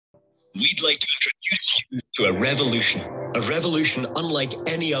We'd like to introduce you to a revolution unlike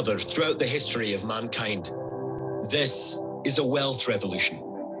any other throughout the history of mankind. This is a wealth revolution,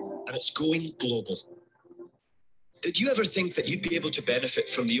 and it's going global. Did you ever think that you'd be able to benefit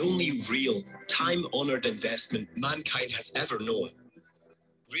from the only real, time-honored investment mankind has ever known?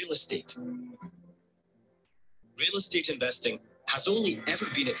 Real estate. Real estate investing has only ever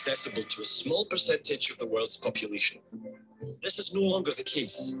been accessible to a small percentage of the world's population. This is no longer the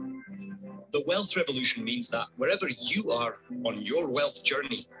case. The wealth revolution means that wherever you are on your wealth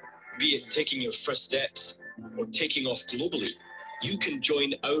journey, be it taking your first steps or taking off globally, you can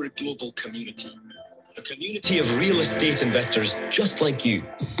join our global community. A community of real estate investors just like you.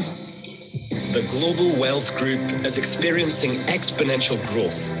 The Global Wealth Group is experiencing exponential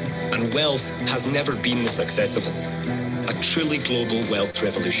growth, and wealth has never been this accessible. A truly global wealth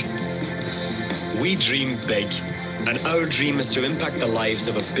revolution. We dream big, and our dream is to impact the lives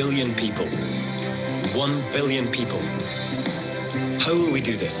of 1 billion people. 1 billion people. How will we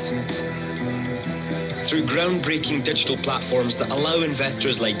do this? Through groundbreaking digital platforms that allow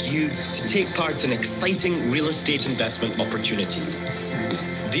investors like you to take part in exciting real estate investment opportunities.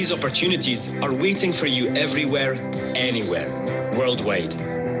 These opportunities are waiting for you everywhere, anywhere, worldwide.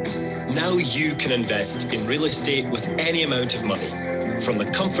 Now you can invest in real estate with any amount of money, from the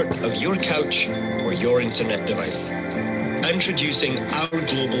comfort of your couch or your internet device. Introducing our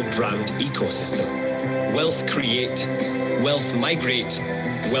global brand ecosystem. Wealth Create, Wealth Migrate,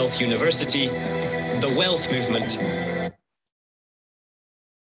 Wealth University, the Wealth Movement.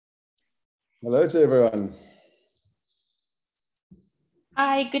 Hello to everyone.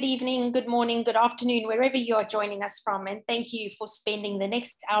 Hi, good evening, good morning, good afternoon, wherever you are joining us from. And thank you for spending the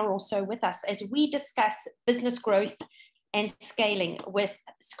next hour or so with us as we discuss business growth and scaling with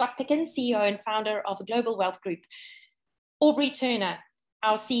Scott Picken, CEO and founder of the Global Wealth Group, Aubrey Turner,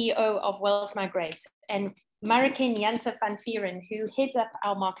 our CEO of Wealth Migrate, and Mariken Jansen van Vuuren, who heads up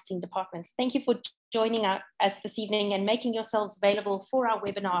our marketing department. Thank you for joining us this evening and making yourselves available for our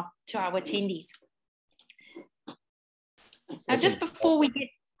webinar to our attendees. Now, just before we get...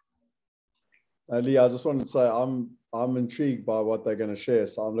 Lee, I just wanted to say I'm intrigued by what they're going to share,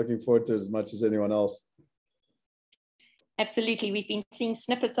 so I'm looking forward to it as much as anyone else. Absolutely. We've been seeing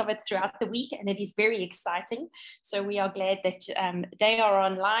snippets of it throughout the week, and it is very exciting. So we are glad that they are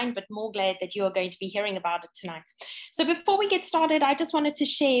online, but more glad that you are going to be hearing about it tonight. So before we get started, I just wanted to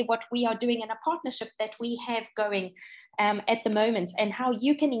share what we are doing in a partnership that we have going at the moment and how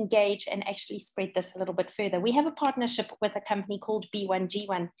you can engage and actually spread this a little bit further. We have a partnership with a company called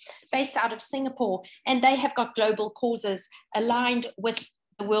B1G1 based out of Singapore, and they have got global causes aligned with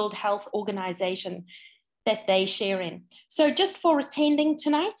the World Health Organization that they share in. So just for attending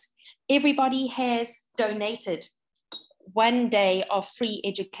tonight, everybody has donated 1 day of free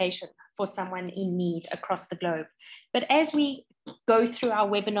education for someone in need across the globe. But as we go through our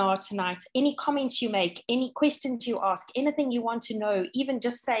webinar tonight, any comments you make, any questions you ask, anything you want to know, even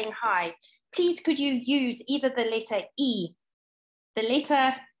just saying hi, please could you use either the letter E, the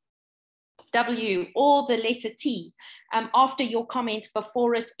letter W, or the letter T after your comment,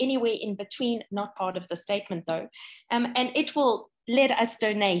 before it, anywhere in between, not part of the statement though. And it will let us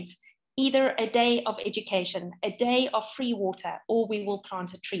donate either a day of education, a day of free water, or we will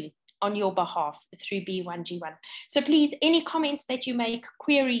plant a tree on your behalf through B1G1. So please, any comments that you make,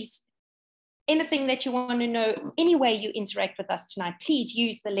 queries, anything that you want to know, any way you interact with us tonight, please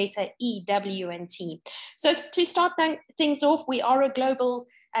use the letter E, W, and T. So to start things off, we are a global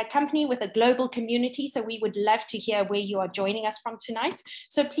company with a global community, so we would love to hear where you are joining us from tonight.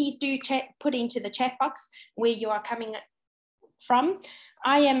 So please do put into the chat box where you are coming from.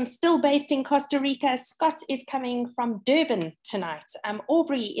 I am still based in Costa Rica. Scott is coming from Durban tonight.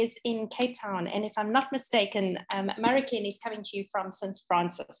 Aubrey is in Cape Town, and if I'm not mistaken, Mariken is coming to you from St.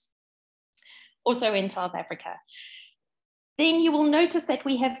 Francis, also in South Africa. Then you will notice that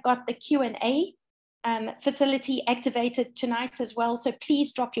we have got the Q&A facility activated tonight as well. So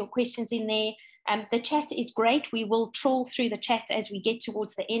please drop your questions in there. The chat is great. We will trawl through the chat as we get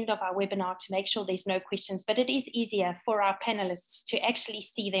towards the end of our webinar to make sure there's no questions, but it is easier for our panelists to actually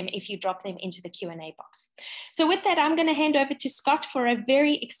see them if you drop them into the Q&A box. So with that, I'm going to hand over to Scott for a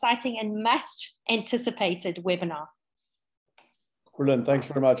very exciting and much anticipated webinar. Brilliant. Thanks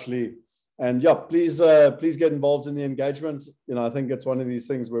very much, Lee. And yeah, please get involved in the engagement. You know, I think it's one of these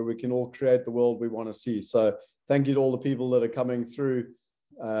things where we can all create the world we want to see. So thank you to all the people that are coming through.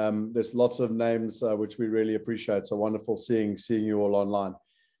 There's lots of names which we really appreciate. So wonderful seeing you all online.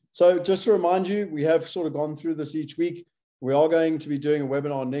 So just to remind you, we have sort of gone through this each week. We are going to be doing a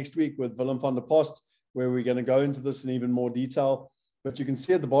webinar next week with Willem van der Post, where we're going to go into this in even more detail. But you can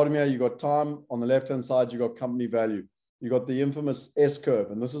see at the bottom here, you've got time. On the left-hand side, you've got company value. You've got the infamous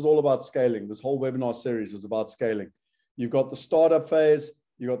S-curve, and this is all about scaling. This whole webinar series is about scaling. You've got the startup phase,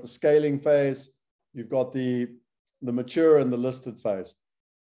 you've got the scaling phase, you've got the mature and the listed phase.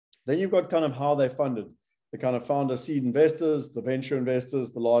 Then you've got kind of how they funded, the kind of founder seed investors, the venture investors,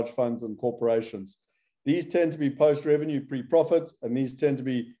 the large funds and corporations. These tend to be post-revenue, pre-profit, and these tend to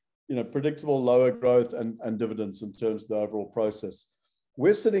be, you know, predictable lower growth and dividends in terms of the overall process.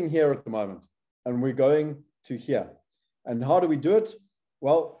 We're sitting here at the moment, and we're going to here. And how do we do it?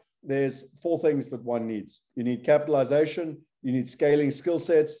 Well, there's 4 things that one needs. You need capitalization, you need scaling skill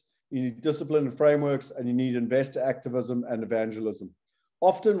sets, you need discipline and frameworks, and you need investor activism and evangelism.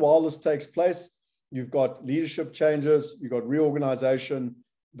 Often while this takes place, you've got leadership changes, you've got reorganization.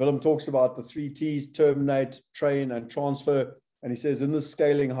 Willem talks about the 3 T's, terminate, train, and transfer. And he says in this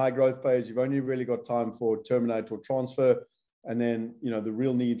scaling high growth phase, you've only really got time for terminate or transfer. And then, you know, the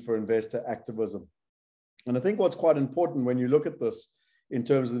real need for investor activism. And I think what's quite important when you look at this in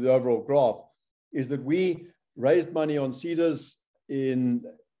terms of the overall graph is that we raised money on seeders in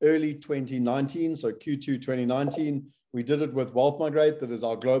early 2019, so Q2 2019. We did it with Wealth Migrate, that is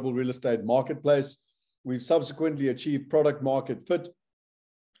our global real estate marketplace. We've subsequently achieved product market fit.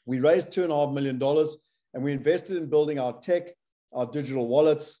 We raised $2.5 million, and we invested in building our tech, our digital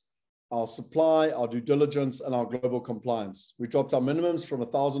wallets, our supply, our due diligence, and our global compliance. We dropped our minimums from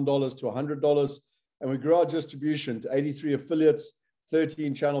 $1,000 to $100, and we grew our distribution to 83 affiliates,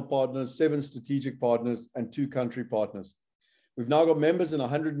 13 channel partners, 7 strategic partners, and 2 country partners. We've now got members in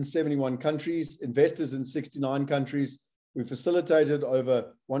 171 countries, investors in 69 countries. We facilitated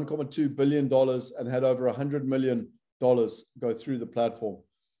over $1.2 billion and had over $100 million go through the platform.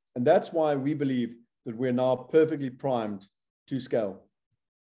 And that's why we believe that we're now perfectly primed to scale.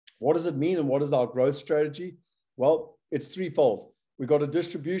 What does it mean and what is our growth strategy? Well, it's threefold. We've got a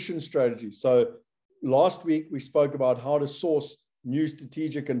distribution strategy. So last week, we spoke about how to source new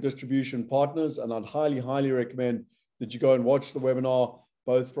strategic and distribution partners, and I'd highly, highly recommend that you go and watch the webinar,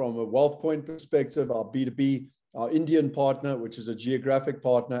 both from a Wealth Point perspective, our B2B, our Indian partner, which is a geographic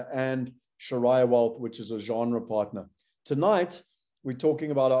partner, and Sharia Wealth, which is a genre partner. Tonight, we're talking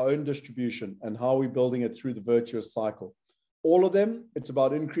about our own distribution and how we're building it through the virtuous cycle. All of them, it's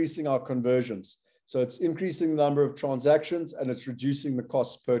about increasing our conversions. So it's increasing the number of transactions and it's reducing the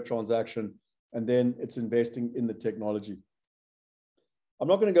costs per transaction. And then it's investing in the technology. I'm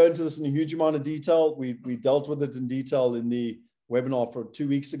not going to go into this in a huge amount of detail. We dealt with it in detail in the webinar for 2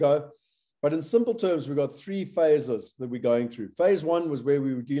 weeks ago. But in simple terms, we've got 3 phases that we're going through. Phase 1 was where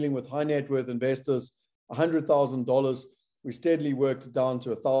we were dealing with high net worth investors, $100,000. We steadily worked down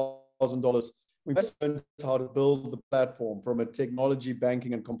to $1,000. We learned how to build the platform from a technology,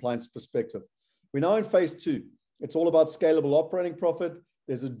 banking, and compliance perspective. We're now in phase 2. It's all about scalable operating profit.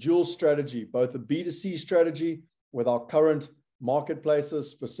 There's a dual strategy, both a B2C strategy with our current marketplaces,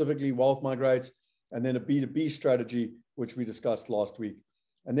 specifically Wealth Migrate, and then a B2B strategy, which we discussed last week.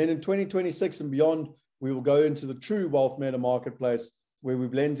 And then in 2026 and beyond, we will go into the true Wealth Meta marketplace, where we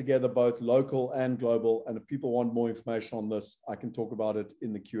blend together both local and global. And if people want more information on this, I can talk about it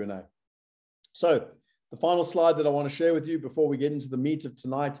in the Q&A. So the final slide that I want to share with you before we get into the meat of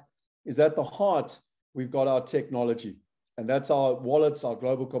tonight is at the heart, we've got our technology. And that's our wallets, our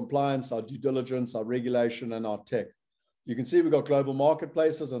global compliance, our due diligence, our regulation, and our tech. You can see we've got global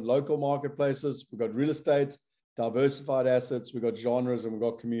marketplaces and local marketplaces. We've got real estate, diversified assets, we've got genres, and we've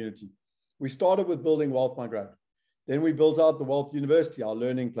got community. We started with building Wealth Migrate. Then we built out the Wealth University, our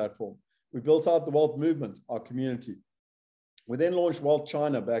learning platform. We built out the Wealth Movement, our community. We then launched Wealth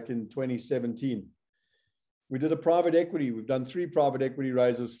China back in 2017. We did a private equity. We've done 3 private equity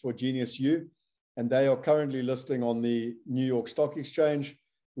raises for Genius U, and they are currently listing on the New York Stock Exchange.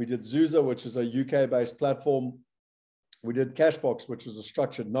 We did Zuza, which is a UK-based platform. We did Cashbox, which is a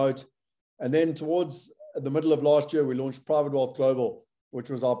structured note. And then towards the middle of last year, we launched Private Wealth Global, which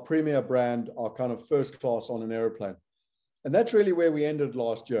was our premier brand, our kind of first class on an airplane. And that's really where we ended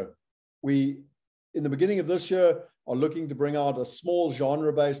last year. We, in the beginning of this year, are looking to bring out a small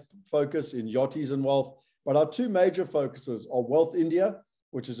genre-based focus in yachties and wealth. But our 2 major focuses are Wealth India,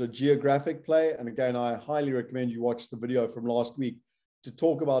 which is a geographic play. And again, I highly recommend you watch the video from last week to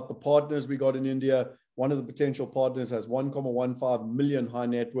talk about the partners we got in India. One of the potential partners has 1.15 million high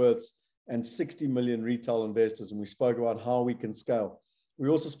net worths and 60 million retail investors. And we spoke about how we can scale. We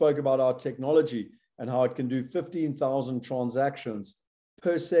also spoke about our technology and how it can do 15,000 transactions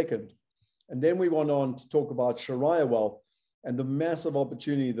per second. And then we went on to talk about Sharia wealth and the massive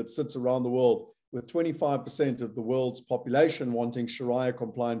opportunity that sits around the world, with 25% of the world's population wanting Sharia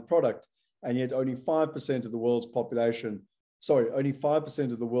compliant product, and yet only 5% of the world's population only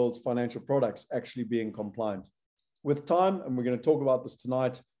 5% of the world's financial products actually being compliant. With time, and we're going to talk about this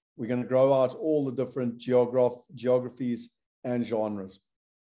tonight, we're going to grow out all the different geographies and genres.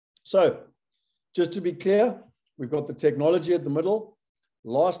 So just to be clear, we've got the technology at the middle.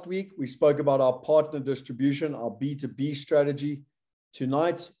 Last week, we spoke about our partner distribution, our B2B strategy.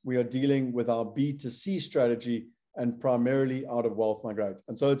 Tonight, we are dealing with our B2C strategy and primarily out of Wealth Migrate.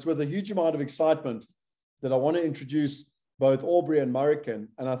 And so it's with a huge amount of excitement that I want to introduce both Aubrey and Mariken.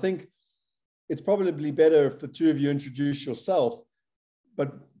 And I think it's probably better if the two of you introduce yourself.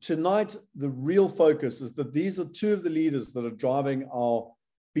 But tonight, the real focus is that these are two of the leaders that are driving our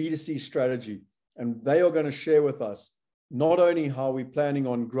B2C strategy. And they are going to share with us not only how we're planning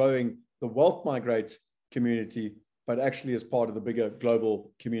on growing the Wealth Migrate community, but actually as part of the bigger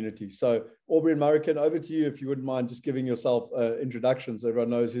global community. So Aubrey and Mariken, over to you if you wouldn't mind just giving yourself introductions so everyone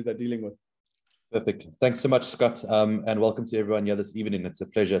knows who they're dealing with. Perfect. Thanks so much, Scott, and welcome to everyone here this evening. It's a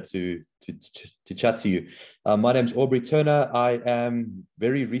pleasure to chat to you. My name's Aubrey Turner. I am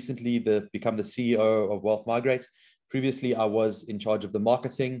very recently become the CEO of Wealth Migrate. Previously, I was in charge of the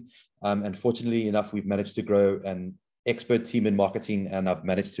marketing, and fortunately enough, we've managed to grow an expert team in marketing, and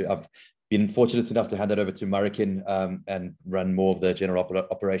I've been fortunate enough to hand that over to Mariken and run more of the general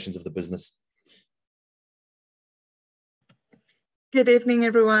operations of the business. Good evening,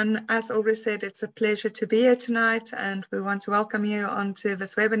 everyone. As Aubrey said, it's a pleasure to be here tonight, and we want to welcome you onto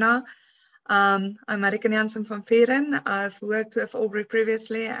this webinar. I'm Mariken Jansen van Vuuren. I've worked with Aubrey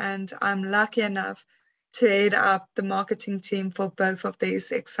previously, and I'm lucky enough to head up the marketing team for both of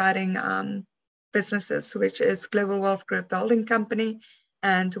these exciting businesses, which is Global Wealth Group, the holding company,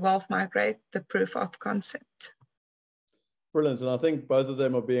 and Wealth Migrate, the proof of concept. Brilliant. And I think both of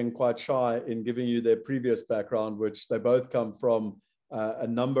them are being quite shy in giving you their previous background, which they both come from a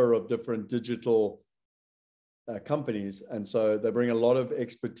number of different digital companies. And so they bring a lot of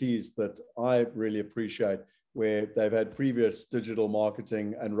expertise that I really appreciate, where they've had previous digital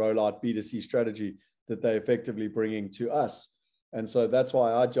marketing and rollout B2C strategy that they're effectively bringing to us. And so that's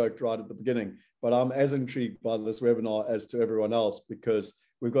why I joked right at the beginning, but I'm as intrigued by this webinar as to everyone else, because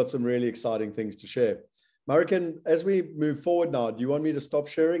we've got some really exciting things to share. Mariken, as we move forward now, do you want me to stop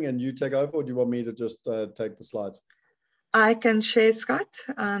sharing and you take over, or do you want me to just take the slides? I can share, Scott.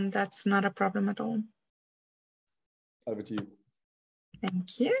 That's not a problem at all. Over to you.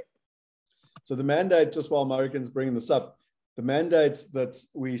 Thank you. So the mandate, just while Mariken's bringing this up, the mandate that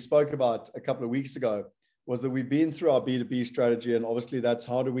we spoke about a couple of weeks ago was that we've been through our B2B strategy, and obviously that's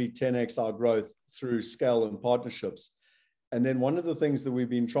how do we 10x our growth through scale and partnerships. And then one of the things that we've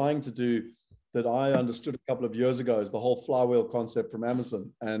been trying to do that I understood a couple of years ago is the whole flywheel concept from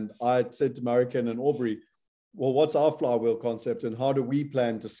Amazon. And I said to Mariken and Aubrey, well, what's our flywheel concept and how do we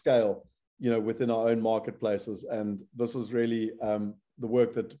plan to scale, within our own marketplaces? And this is really the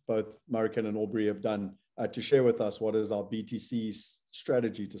work that both Mariken and Aubrey have done to share with us what is our BTC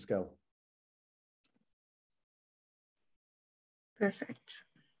strategy to scale. Perfect.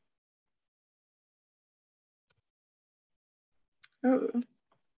 Oh.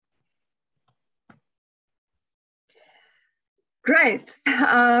 Great.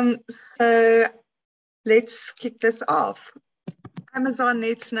 So let's kick this off. Amazon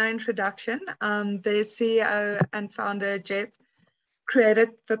needs no introduction. Their CEO and founder, Jeff, created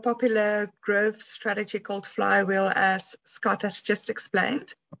the popular growth strategy called Flywheel, as Scott has just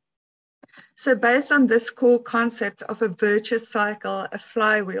explained. So based on this core concept of a virtuous cycle, a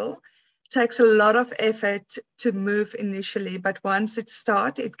flywheel takes a lot of effort to move initially, but once it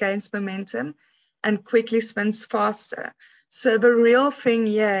starts, it gains momentum and quickly spins faster. So the real thing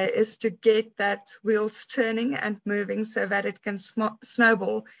here is to get that wheels turning and moving so that it can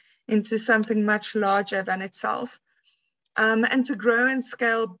snowball into something much larger than itself. And to grow and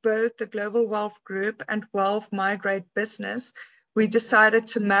scale both the Global Wealth Group and Wealth Migrate business, we decided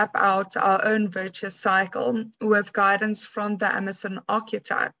to map out our own virtuous cycle with guidance from the Amazon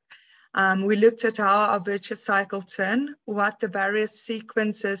archetype. We looked at how our virtuous cycle turn, what the various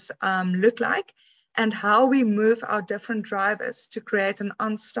sequences look like, and how we move our different drivers to create an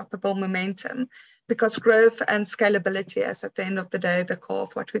unstoppable momentum, because growth and scalability is at the end of the day the core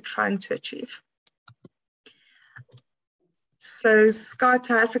of what we're trying to achieve. So Scott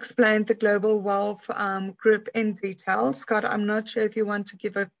has explained the Global Wealth Group in detail. Scott, I'm not sure if you want to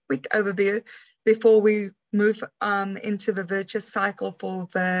give a quick overview before we move into the virtuous cycle for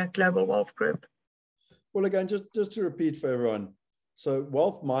the Global Wealth Group. Well, again, just to repeat for everyone, so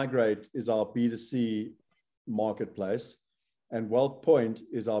Wealth Migrate is our B2C marketplace, and Wealth Point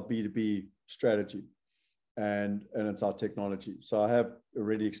is our B2B strategy, and it's our technology. So I have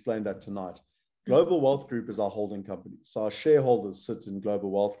already explained that tonight. Global Wealth Group is our holding company. So our shareholders sit in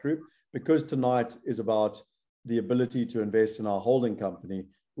Global Wealth Group. Because tonight is about the ability to invest in our holding company,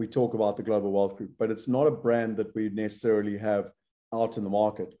 we talk about the Global Wealth Group, but it's not a brand that we necessarily have out in the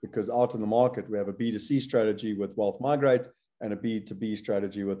market, because out in the market, we have a B2C strategy with Wealth Migrate and a B2B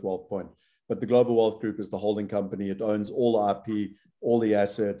strategy with WealthPoint. But the Global Wealth Group is the holding company. It owns all the IP, all the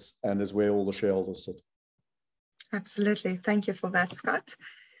assets, and is where all the shareholders sit. Absolutely. Thank you for that, Scott.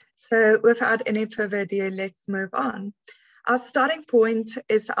 So without any further ado, let's move on. Our starting point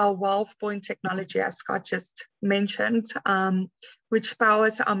is our WealthPoint technology, as Scott just mentioned, which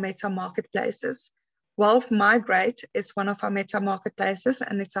powers our meta marketplaces. Wealth Migrate is one of our meta marketplaces,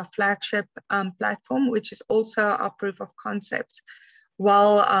 and it's our flagship platform, which is also our proof of concept,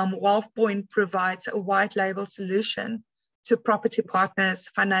 while WealthPoint provides a white label solution to property partners,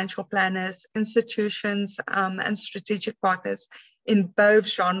 financial planners, institutions, and strategic partners in both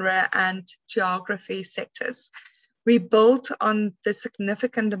genre and geography sectors. We built on the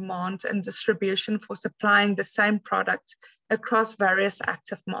significant demand and distribution for supplying the same product across various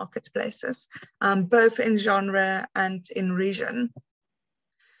active marketplaces, both in genre and in region.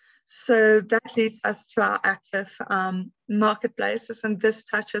 So that leads us to our active marketplaces, and this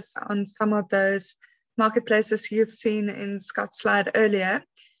touches on some of those marketplaces you've seen in Scott's slide earlier.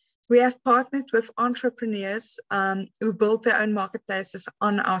 We have partnered with entrepreneurs who build their own marketplaces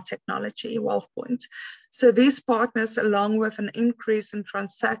on our technology, WealthPoint. So these partners, along with an increase in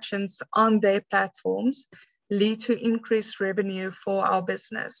transactions on their platforms, lead to increased revenue for our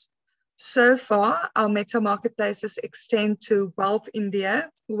business. So far, our meta marketplaces extend to Wealth India,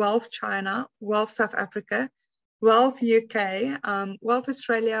 Wealth China, Wealth South Africa, Wealth UK, Wealth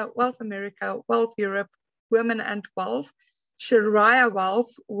Australia, Wealth America, Wealth Europe, Women and Wealth, Sharia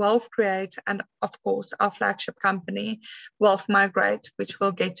Wealth, Wealth Create, and of course, our flagship company, Wealth Migrate, which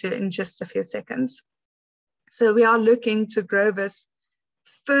we'll get to in just a few seconds. So we are looking to grow this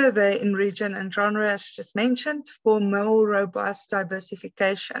further in region and genre, as just mentioned, for more robust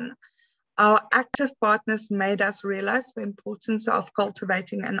diversification. Our active partners made us realize the importance of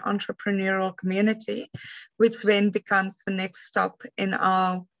cultivating an entrepreneurial community, which then becomes the next stop in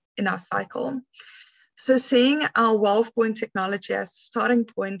our cycle. So seeing our WealthPoint technology as a starting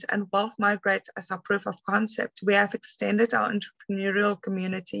point and Wealth Migrate as our proof of concept, we have extended our entrepreneurial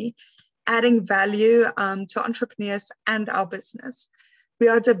community, adding value to entrepreneurs and our business. We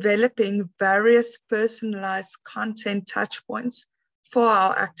are developing various personalized content touchpoints for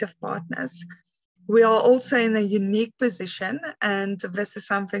our active partners. We are also in a unique position, and this is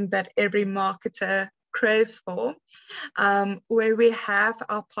something that every marketer craves for, where we have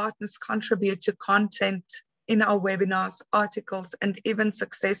our partners contribute to content in our webinars, articles, and even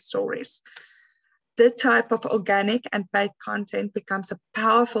success stories. The type of organic and paid content becomes a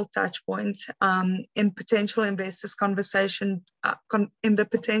powerful touch point in potential investors' conversation, in the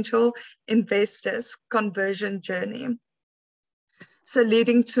potential investors' conversion journey. So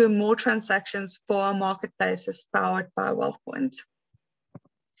leading to more transactions for our marketplaces powered by WealthPoint,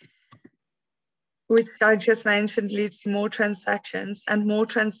 which I just mentioned leads to more transactions, and more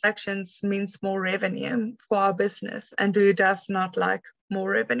transactions means more revenue for our business. And who does not like more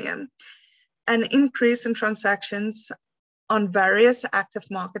revenue? An increase in transactions on various active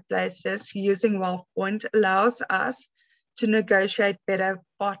marketplaces using WealthPoint allows us to negotiate better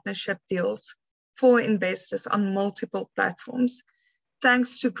partnership deals for investors on multiple platforms.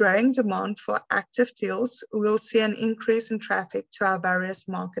 Thanks to growing demand for active deals, we'll see an increase in traffic to our various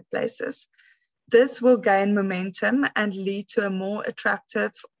marketplaces. This will gain momentum and lead to a more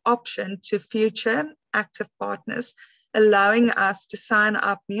attractive option to future active partners, allowing us to sign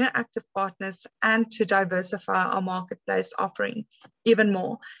up new active partners and to diversify our marketplace offering even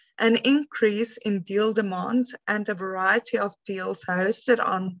more. An increase in deal demand and a variety of deals hosted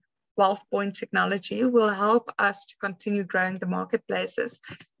on WealthPoint technology will help us to continue growing the marketplaces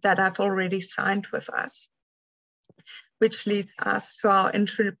that have already signed with us, which leads us to our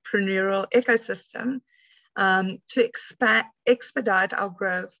entrepreneurial ecosystem. To expedite our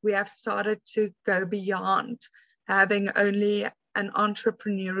growth, we have started to go beyond having only an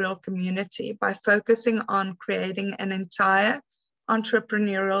entrepreneurial community by focusing on creating an entire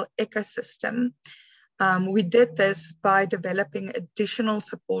entrepreneurial ecosystem. We did this by developing additional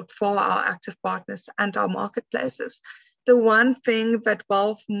support for our active partners and our marketplaces. The one thing that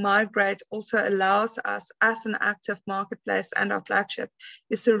Wealth Migrate also allows us as an active marketplace and our flagship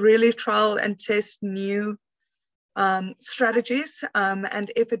is to really trial and test new strategies.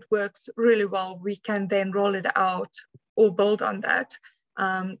 And if it works really well, we can then roll it out or build on that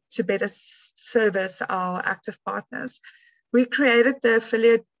to better service our active partners. We created the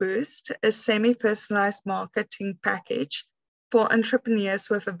Affiliate Boost, a semi-personalized marketing package for entrepreneurs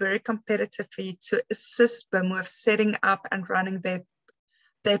with a very competitive fee to assist them with setting up and running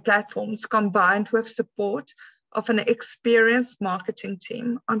their platforms, combined with support of an experienced marketing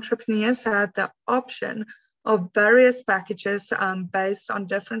team. Entrepreneurs had the option of various packages based on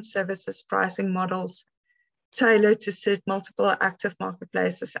different services pricing models tailored to suit multiple active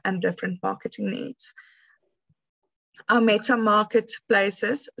marketplaces and different marketing needs. Our meta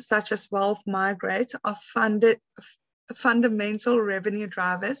marketplaces, such as Wealth Migrate, are fundamental revenue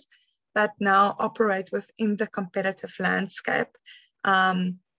drivers that now operate within the competitive landscape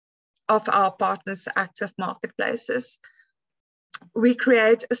of our partners' active marketplaces. We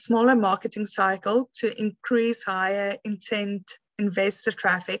create a smaller marketing cycle to increase higher intent investor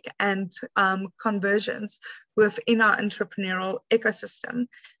traffic and conversions within our entrepreneurial ecosystem.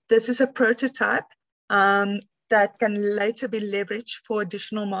 This is a prototype that can later be leveraged for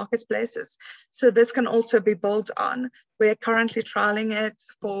additional marketplaces. So this can also be built on. We're currently trialing it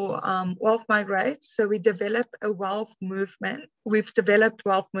for Wealth Migrate. So we developed a wealth movement. We've developed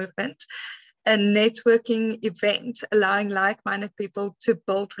Wealth Movement, a networking event allowing like-minded people to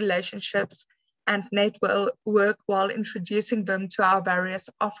build relationships and network while introducing them to our various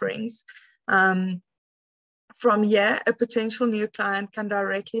offerings. From here, a potential new client can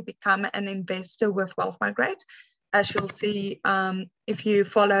directly become an investor with Wealth Migrate, as you'll see if you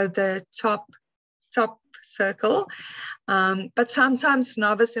follow the top circle. But sometimes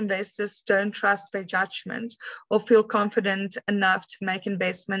novice investors don't trust their judgment or feel confident enough to make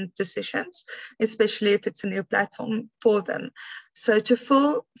investment decisions, especially if it's a new platform for them. So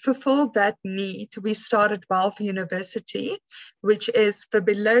to fulfill that need, we started Wealth University, which is the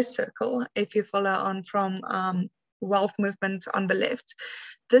below circle, if you follow on from Wealth Movement on the left.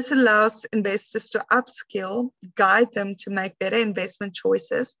 This allows investors to upskill, guide them to make better investment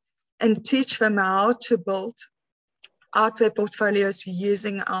choices, and teach them how to build out their portfolios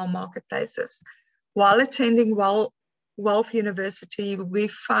using our marketplaces. While attending Wealth University, we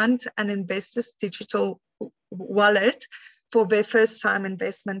fund an investor's digital wallet for their first time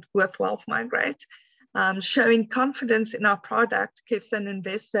investment with Wealth Migrate. Showing confidence in our product gives an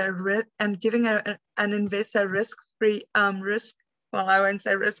investor giving an investor risk-free, well, I won't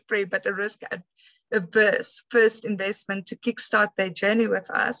say risk-free, but a risk-averse first investment to kickstart their journey with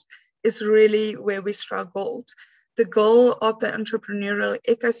us is really where we struggled. The goal of the entrepreneurial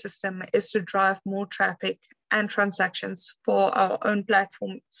ecosystem is to drive more traffic and transactions for our own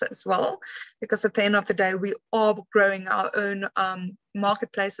platforms as well, because at the end of the day, we are growing our own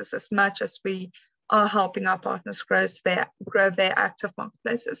marketplaces as much as we are helping our partners grow their active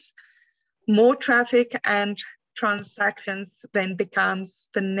marketplaces. More traffic and transactions then becomes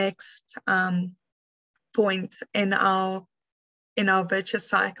the next point in our virtuous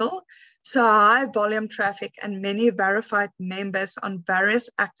cycle. So high volume traffic and many verified members on various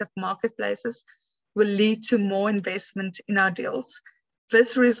active marketplaces will lead to more investment in our deals.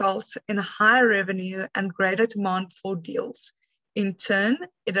 This results in higher revenue and greater demand for deals. In turn,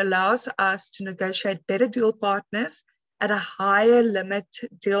 it allows us to negotiate better deal partners at a higher limit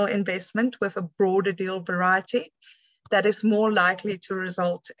deal investment with a broader deal variety that is more likely to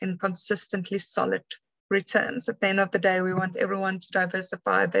result in consistently solid returns. At the end of the day, we want everyone to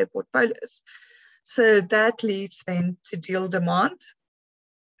diversify their portfolios. So that leads then to deal demand.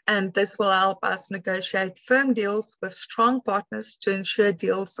 And this will help us negotiate firm deals with strong partners to ensure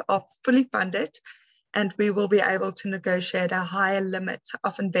deals are fully funded, and we will be able to negotiate a higher limit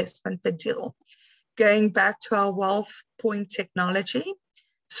of investment per deal. Going back to our Wealth Point technology,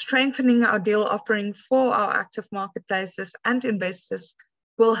 strengthening our deal offering for our active marketplaces and investors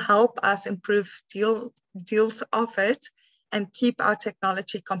will help us improve deals offered and keep our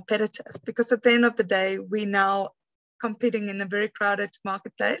technology competitive, because at the end of the day, we now competing in a very crowded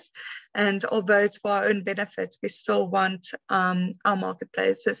marketplace, and although it's for our own benefit, we still want our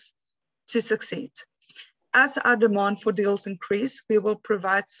marketplaces to succeed. As our demand for deals increase, we will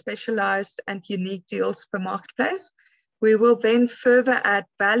provide specialized and unique deals per marketplace. We will then further add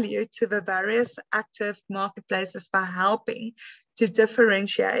value to the various active marketplaces by helping to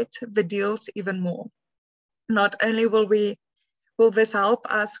differentiate the deals even more. Not only will this help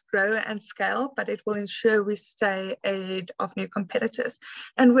us grow and scale, but it will ensure we stay ahead of new competitors.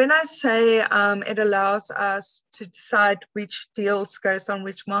 And when I say it allows us to decide which deals goes on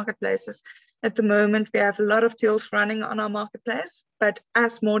which marketplaces, at the moment, we have a lot of deals running on our marketplace, but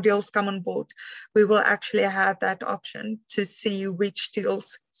as more deals come on board, we will actually have that option to see which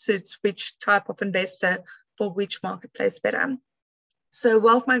deals suits which type of investor for which marketplace better. So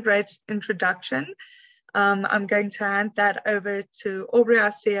Wealth Migrate's introduction I'm going to hand that over to Aubrey,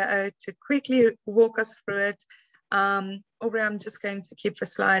 our CEO, to quickly walk us through it. Aubrey, I'm just going to keep the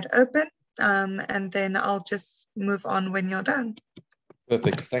slide open, and then I'll just move on when you're done.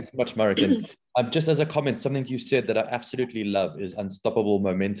 Perfect. Thanks so much, Mariken. Just as a comment, something you said that I absolutely love is unstoppable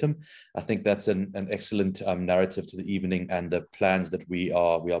momentum. I think that's an excellent narrative to the evening and the plans that we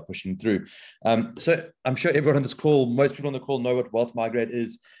are pushing through. So I'm sure everyone on this call, most people on the call know what Wealth Migrate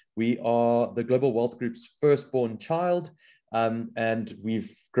is. We are the Global Wealth Group's firstborn child. And we've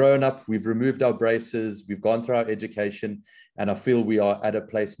grown up, we've removed our braces, we've gone through our education, and I feel we are at a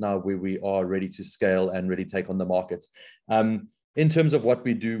place now where we are ready to scale and really take on the market. In terms of what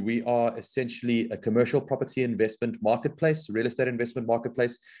we do, we are essentially a commercial property investment marketplace, real estate investment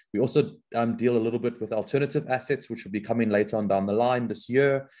marketplace. We also deal a little bit with alternative assets, which will be coming later on down the line this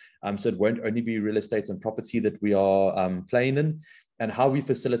year. So it won't only be real estate and property that we are playing in. And how we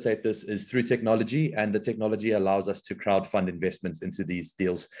facilitate this is through technology, and the technology allows us to crowdfund investments into these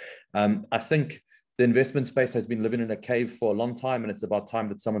deals. I think the investment space has been living in a cave for a long time, and it's about time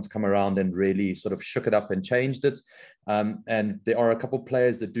that someone's come around and really sort of shook it up and changed it. And there are a couple of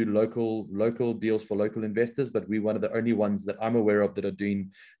players that do local deals for local investors, but we're one of the only ones that I'm aware of that are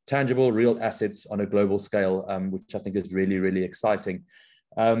doing tangible, real assets on a global scale, which I think is really, really exciting.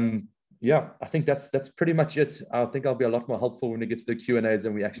 Yeah, I think that's pretty much it. I think I'll be a lot more helpful when it gets to the Q&As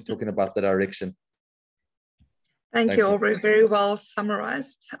and we're actually talking about the direction. Thank you, Aubrey. Very well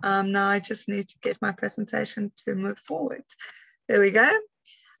summarized. Now I just need to get my presentation to move forward. There we go.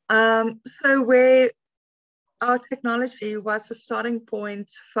 So where our technology was the starting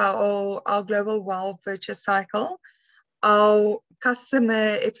point for our global wealth virtuous cycle, our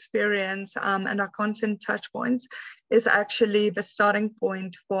customer experience and our content touch points is actually the starting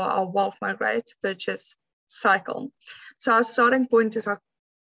point for our Wealth Migrate virtuous cycle. So our starting point is our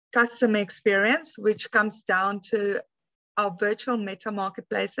customer experience, which comes down to our virtual meta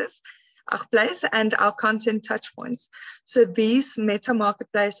marketplaces, our place, and our content touch points. So these meta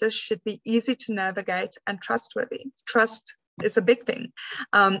marketplaces should be easy to navigate and trustworthy. Trust is a big thing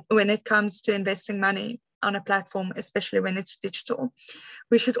when it comes to investing money on a platform, especially when it's digital.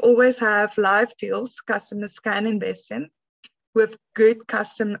 We should always have live deals customers can invest in with good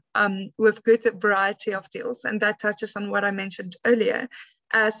variety of deals. And that touches on what I mentioned earlier.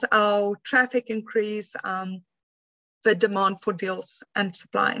 As our traffic increase, the demand for deals and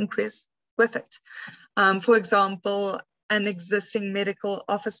supply increase with it. For example, an existing medical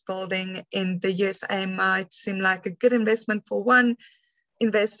office building in the USA might seem like a good investment for one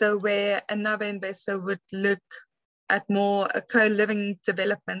investor, where another investor would look at more a co-living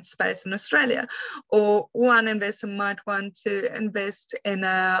development space in Australia, or one investor might want to invest in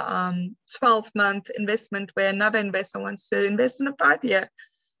a 12-month investment where another investor wants to invest in a 5-year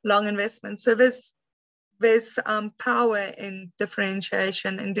long investment. So there's power in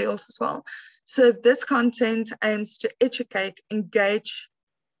differentiation in deals as well. So this content aims to educate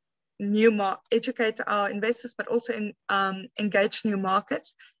our investors, but also engage new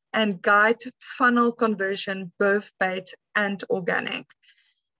markets and guide funnel conversion, both paid and organic.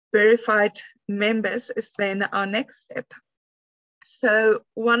 Verified members is then our next step. So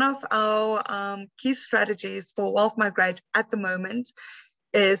one of our key strategies for Wealth Migrate at the moment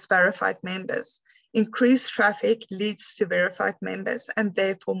is verified members. Increased traffic leads to verified members and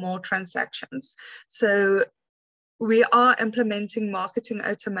therefore more transactions. So we are implementing marketing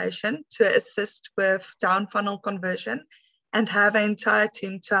automation to assist with down funnel conversion and have an entire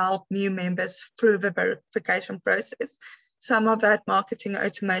team to help new members through the verification process. Some of that marketing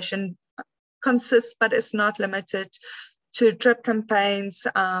automation consists, but is not limited to drip campaigns,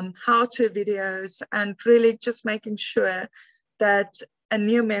 how-to videos, and really just making sure that a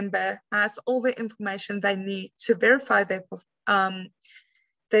new member has all the information they need to verify their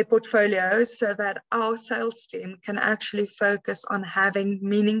portfolio, so that our sales team can actually focus on having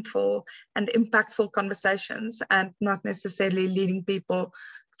meaningful and impactful conversations and not necessarily leading people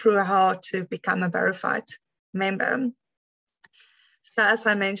through how to become a verified member. So as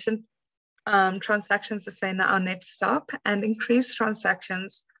I mentioned, transactions is then our next stop, and increased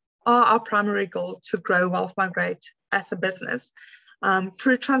transactions are our primary goal to grow Wealth Migrate as a business.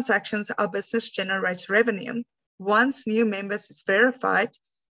 Through transactions, our business generates revenue. Once new members is verified,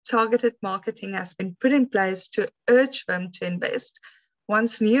 targeted marketing has been put in place to urge them to invest.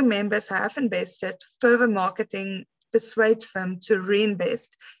 Once new members have invested, further marketing persuades them to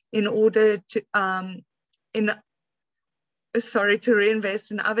reinvest in order to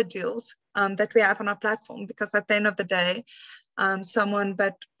reinvest in other deals that we have on our platform. Because at the end of the day, someone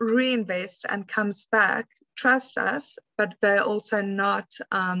that reinvests and comes back trust us, but they're also not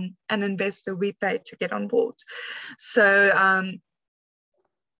an investor we pay to get on board. So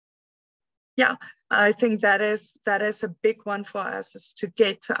yeah, I think that is a big one for us, is to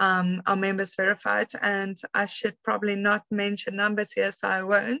get our members verified. And I should probably not mention numbers here, so I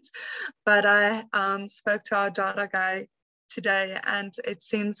won't. But I spoke to our data guy today, and it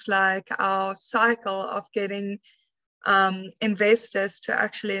seems like our cycle of getting investors to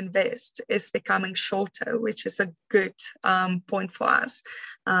actually invest is becoming shorter, which is a good point for us.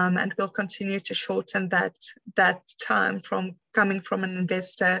 And we'll continue to shorten that time from coming from an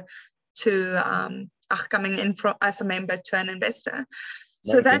investor to coming in from as a member to an investor.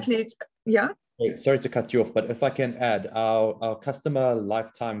 So Mariken, that leads, yeah. Sorry to cut you off, but if I can add, our customer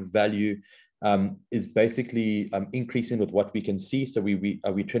lifetime value is basically increasing with what we can see. So we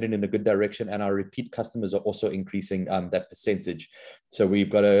trending in a good direction, and our repeat customers are also increasing that percentage. So we've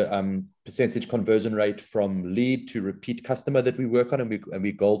got a percentage conversion rate from lead to repeat customer that we work on and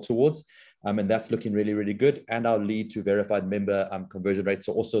we goal towards. And that's looking really, really good. And our lead to verified member conversion rates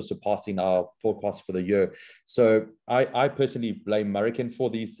are also surpassing our forecast for the year. So I personally blame Mariken for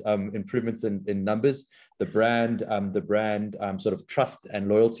these improvements in numbers. The brand sort of trust and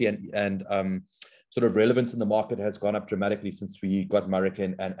loyalty and sort of relevance in the market has gone up dramatically since we got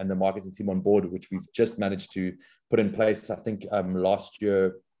Mariken and the marketing team on board, which we've just managed to put in place, I think, last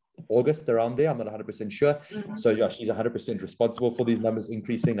year, August, around there. I'm not 100% sure. Mm-hmm. So yeah, she's 100% responsible for these numbers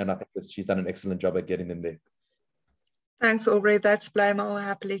increasing, and I think that she's done an excellent job at getting them there. Thanks, Aubrey. That's blame I'll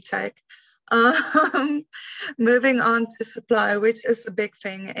happily take. Moving on to supply, which is the big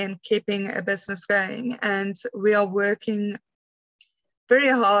thing in keeping a business going. And we are working very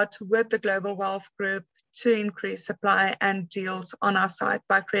hard with the Global Wealth Group to increase supply and deals on our site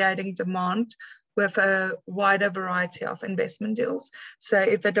by creating demand with a wider variety of investment deals. So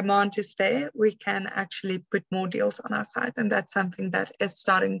if the demand is there, we can actually put more deals on our site, and that's something that is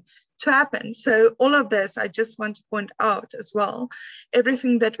starting to happen. So all of this, I just want to point out as well,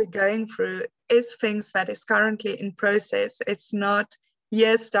 everything that we're going through is things that is currently in process. It's not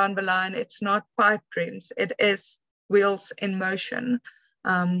years down the line, it's not pipe dreams, it is wheels in motion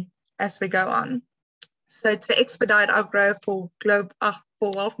as we go on. So to expedite our growth for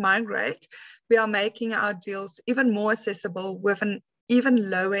Wealth Migrate, we are making our deals even more accessible with an even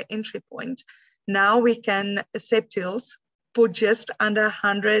lower entry point. Now we can accept deals for just under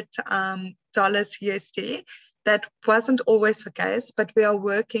 $100 USD. That wasn't always the case, but we are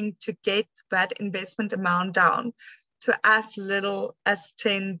working to get that investment amount down to as little as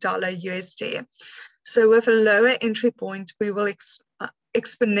 $10 USD. So with a lower entry point, we will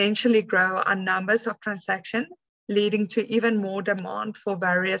exponentially grow our numbers of transactions, leading to even more demand for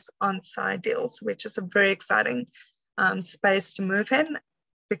various on-site deals, which is a very exciting space to move in,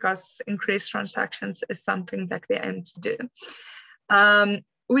 because increased transactions is something that we aim to do,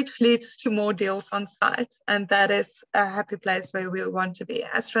 which leads to more deals on site. And that is a happy place where we want to be.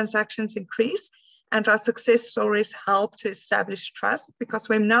 As transactions increase and our success stories help to establish trust, because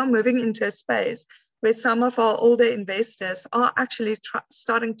we're now moving into a space where some of our older investors are actually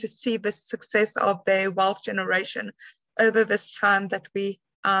starting to see the success of their wealth generation over this time that we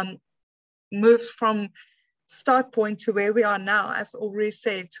moved from start point to where we are now. As Aubrey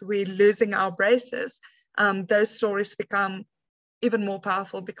said, we're losing our braces. Those stories become even more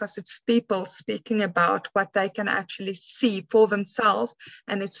powerful because it's people speaking about what they can actually see for themselves,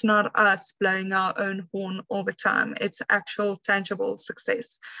 and it's not us blowing our own horn all the time. It's actual tangible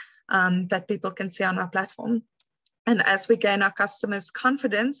success that people can see on our platform. And as we gain our customers'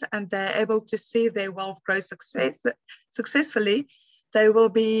 confidence and they're able to see their wealth grow successfully, they will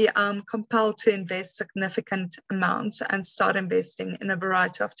be compelled to invest significant amounts and start investing in a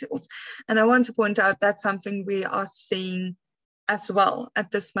variety of deals. And I want to point out that's something we are seeing as well at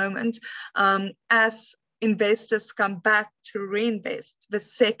this moment. As investors come back to reinvest, the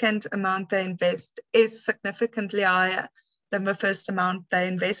second amount they invest is significantly higher than the first amount they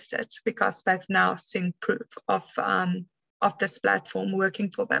invested, because they've now seen proof of this platform working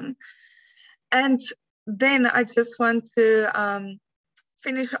for them. And then I just want to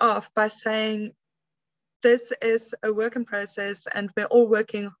finish off by saying this is a work in process, and we're all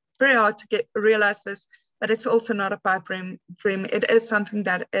working very hard to realize this, but it's also not a pipe dream. It is something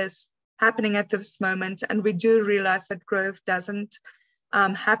that is happening at this moment, and we do realize that growth doesn't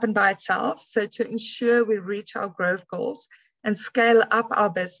happen by itself. So to ensure we reach our growth goals and scale up our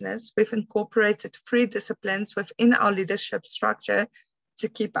business, we've incorporated 3 disciplines within our leadership structure to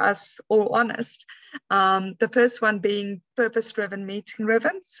keep us all honest. The first one being purpose-driven meeting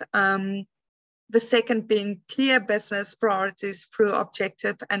rhythms. The second being clear business priorities through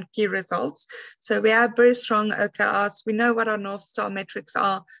objective and key results. So we have very strong OKRs. We know what our North Star metrics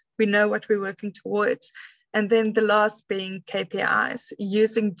are. We know what we're working towards. And then the last being KPIs,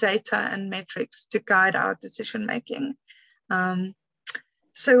 using data and metrics to guide our decision making.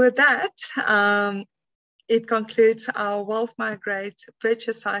 So with that, it concludes our Wealth Migrate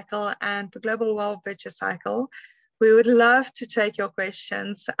Virtuous Cycle and the Global Wealth Virtuous Cycle. We would love to take your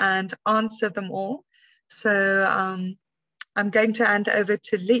questions and answer them all. So I'm going to hand over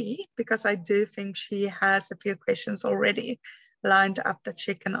to Lee, because I do think she has a few questions already lined up that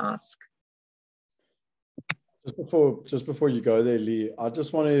she can ask. Just before you go there, Lee, I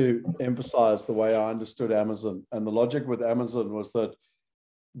just want to emphasize the way I understood Amazon. And the logic with Amazon was that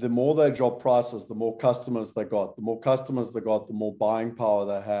the more they dropped prices, the more customers they got. The more customers they got, the more buying power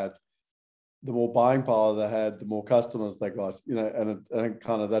they had. The more buying power they had, the more customers they got. And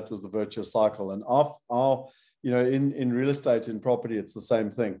kind of that was the virtuous cycle. And our in real estate, in property, it's the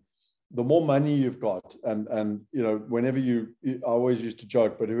same thing. The more money you've got, and whenever I always used to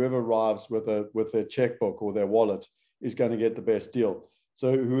joke, but whoever arrives with their checkbook or their wallet is going to get the best deal.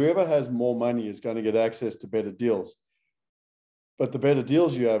 So whoever has more money is going to get access to better deals. But the better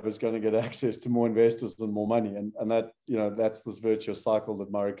deals you have is going to get access to more investors and more money. And that, that's this virtuous cycle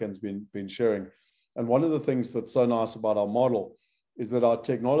that Mariken's been sharing. And one of the things that's so nice about our model is that our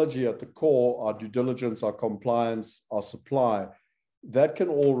technology at the core, our due diligence, our compliance, our supply, that can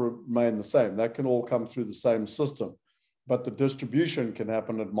all remain the same. That can all come through the same system, but the distribution can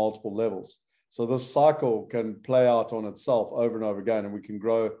happen at multiple levels. So this cycle can play out on itself over and over again, and we can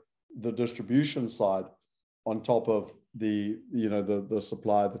grow the distribution side on top of the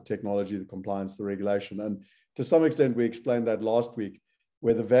supply, the technology, the compliance, the regulation. And to some extent, we explained that last week,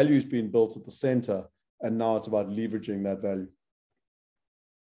 where the value is being built at the center, and now it's about leveraging that value.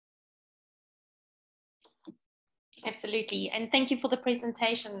 Absolutely. And thank you for the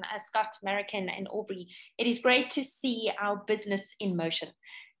presentation, Scott, Mariken, and Aubrey. It is great to see our business in motion.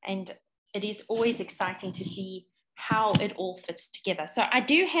 And it is always exciting to see how it all fits together. So I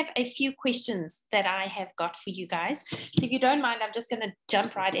do have a few questions that I have got for you guys. So if you don't mind, I'm just going to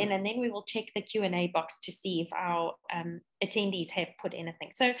jump right in, and then we will check the Q&A box to see if our attendees have put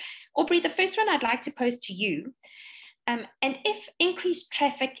anything. So Aubrey, the first one I'd like to pose to you. And if increased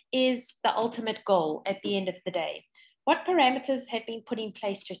traffic is the ultimate goal at the end of the day, what parameters have been put in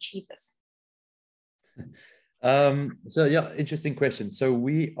place to achieve this? So yeah, interesting question. So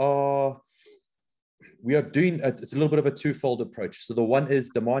we are doing it's a little bit of a twofold approach. So the one is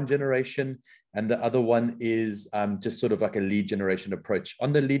demand generation, and the other one is just sort of like a lead generation approach.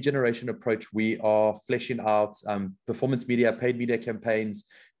 On the lead generation approach, we are fleshing out performance media, paid media campaigns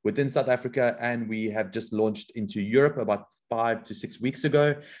within South Africa, and we have just launched into Europe about 5 to 6 weeks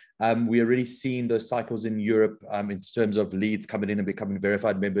ago. We're already seeing those cycles in Europe in terms of leads coming in and becoming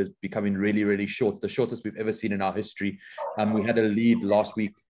verified members, becoming really, really short, the shortest we've ever seen in our history. We had a lead last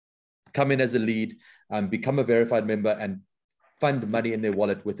week come in as a lead, become a verified member, and fund money in their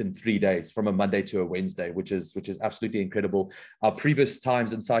wallet within 3 days, from a Monday to a Wednesday, which is absolutely incredible. Our previous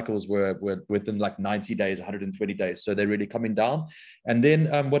times and cycles were within like 90 days, 120 days. So they're really coming down. And then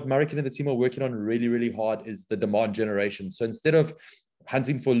what Mariken and the team are working on really, really hard is the demand generation. So instead of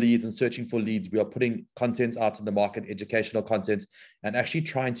hunting for leads and searching for leads, we are putting content out in the market, educational content, and actually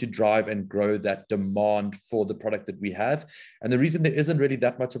trying to drive and grow that demand for the product that we have. And the reason there isn't really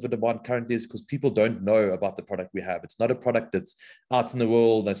that much of a demand currently is because people don't know about the product we have. It's not a product that's out in the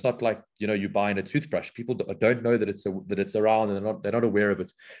world. It's not like, you're buying a toothbrush. People don't know that it's around, and they're not aware of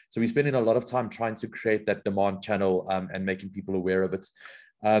it. So we're spending a lot of time trying to create that demand channel and making people aware of it.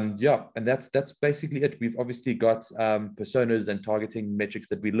 And that's basically it. We've obviously got personas and targeting metrics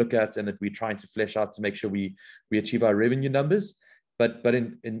that we look at and that we're trying to flesh out to make sure we achieve our revenue numbers. But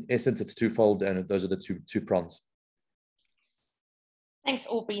in essence, it's twofold, and those are the two prongs. Thanks,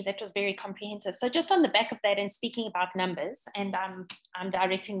 Aubrey. That was very comprehensive. So just on the back of that, and speaking about numbers, and I'm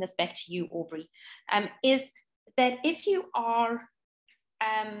directing this back to you, Aubrey, is that if you are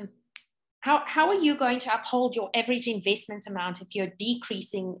how are you going to uphold your average investment amount if you're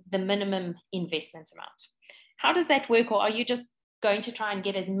decreasing the minimum investment amount? How does that work? Or are you just going to try and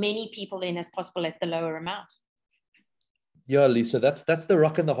get as many people in as possible at the lower amount? Yeah, Lisa, that's the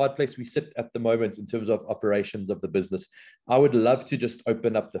rock and the hard place we sit at the moment in terms of operations of the business. I would love to just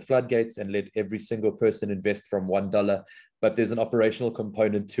open up the floodgates and let every single person invest from $1. but there's an operational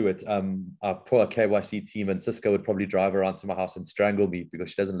component to it. Our poor KYC team and Cisco would probably drive around to my house and strangle me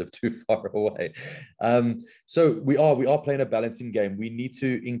because she doesn't live too far away. So we are playing a balancing game. We need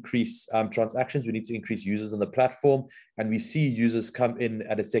to increase transactions. We need to increase users on the platform. And we see users come in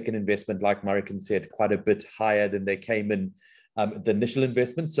at a second investment, like Mariken said, quite a bit higher than they came in the initial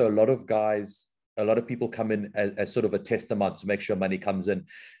investment. So a lot of people come in as sort of a test amount to make sure money comes in.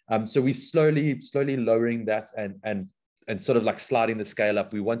 So we slowly lowering that and sort of like sliding the scale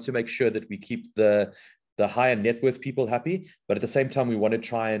up. We want to make sure that we keep the higher net worth people happy, but at the same time, we want to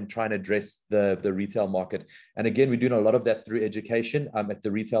try and address the retail market. And again, we're doing a lot of that through education. At the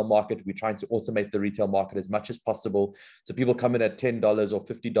retail market, we're trying to automate the retail market as much as possible. So people come in at $10 or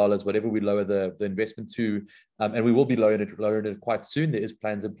 $50, whatever we lower the investment to, and we will be lowering it quite soon. There is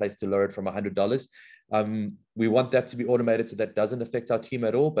plans in place to lower it from $100. We want that to be automated so that doesn't affect our team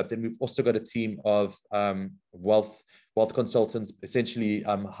at all. But then we've also got a team of wealth consultants, essentially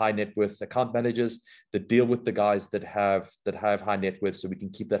high net worth account managers that deal with the guys that have high net worth, so we can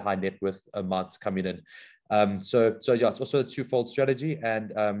keep that high net worth amounts coming in. So yeah, it's also a twofold strategy,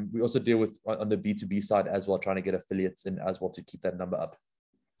 and we also deal with on the B2B side as well, trying to get affiliates in as well to keep that number up.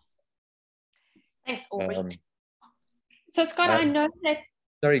 Thanks, Aubrey. So Scott, I know that.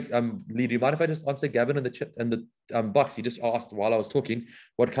 Sorry, Lee, do you mind if I just answer Gavin in the chat and the box? He just asked while I was talking,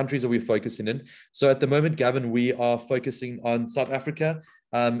 what countries are we focusing in? So at the moment, Gavin, we are focusing on South Africa.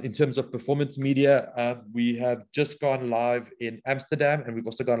 In terms of performance media, we have just gone live in Amsterdam, and we've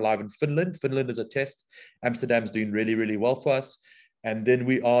also gone live in Finland. Finland is a test. Amsterdam's doing really, really well for us. And then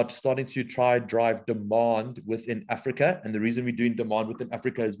we are starting to drive demand within Africa. And the reason we're doing demand within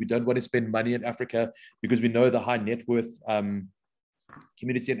Africa is we don't want to spend money in Africa because we know the high net worth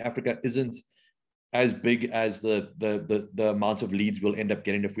community in Africa isn't as big as the amount of leads we'll end up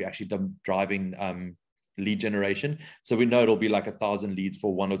getting if we actually driving lead generation. So we know it'll be like 1,000 leads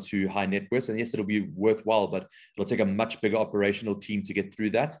for 1 or 2 high net worths. And yes, it'll be worthwhile, but it'll take a much bigger operational team to get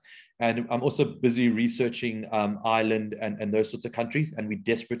through that. And I'm also busy researching Ireland and those sorts of countries. And we're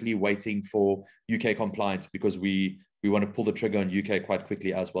desperately waiting for UK compliance because we want to pull the trigger on UK quite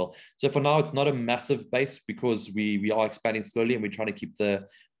quickly as well. So for now, it's not a massive base because we are expanding slowly and we're trying to keep the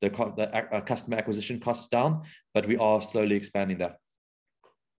customer acquisition costs down, but we are slowly expanding that.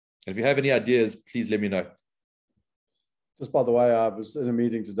 If you have any ideas, please let me know. Just by the way, I was in a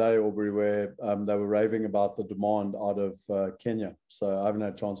meeting today, Aubrey, where they were raving about the demand out of Kenya. So I haven't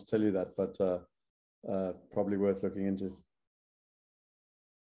had a chance to tell you that, but probably worth looking into.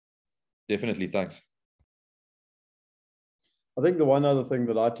 Definitely, thanks. I think the one other thing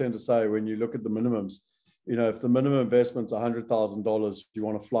that I tend to say when you look at the minimums, you know, if the minimum investment's $100,000, you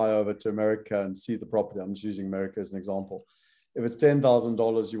want to fly over to America and see the property. I'm just using America as an example. If it's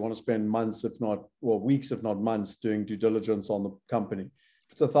 $10,000, you want to spend months, if not, well, weeks, if not months, doing due diligence on the company.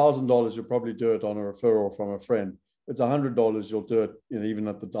 If it's $1,000, you'll probably do it on a referral from a friend. If it's $100, you'll do it, you know, even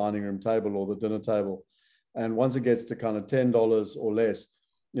at the dining room table or the dinner table. And once it gets to kind of $10 or less,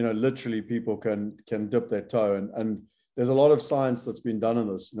 you know, literally people can dip their toe. And there's a lot of science that's been done on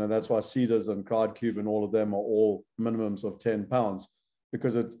this. You know, that's why Cedars and Crowdcube and all of them are all minimums of £10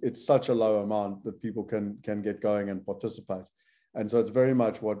 because it's such a low amount that people can get going and participate. And so it's very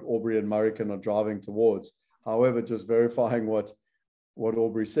much what Aubrey and Mariken are driving towards. However, just verifying what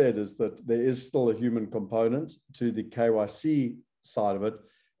Aubrey said is that there is still a human component to the KYC side of it.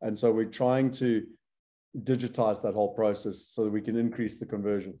 And so we're trying to digitize that whole process so that we can increase the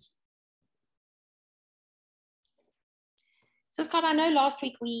conversions. So Scott, I know last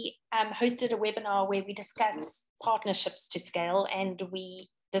week we hosted a webinar where we discussed partnerships to scale, and we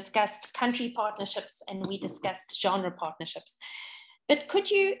discussed country partnerships and we discussed genre partnerships. But could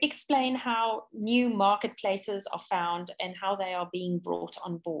you explain how new marketplaces are found and how they are being brought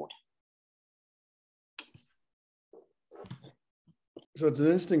on board? So it's an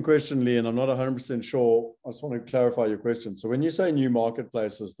interesting question, Lee, and I'm not 100% sure. I just want to clarify your question. So when you say new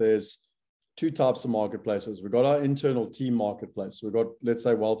marketplaces, there's 2 types of marketplaces. We've got our internal team marketplace. We've got, let's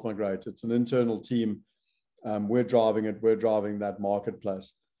say, Wealth Migrate. It's an internal team. We're driving it. We're driving that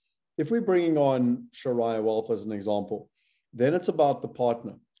marketplace. If we're bringing on Sharia Wealth as an example, then it's about the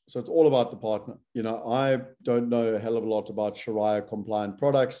partner. So it's all about the partner. You know, I don't know a hell of a lot about Sharia compliant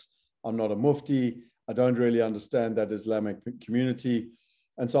products. I'm not a mufti. I don't really understand that Islamic community.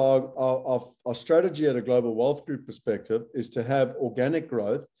 And so our strategy at a global wealth group perspective is to have organic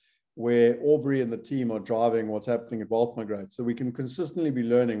growth where Aubrey and the team are driving what's happening at Wealth Migrate. So we can consistently be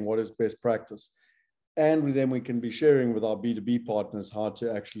learning what is best practice. And then we can be sharing with our B2B partners how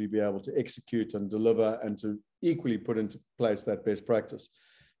to actually be able to execute and deliver and to equally put into place that best practice.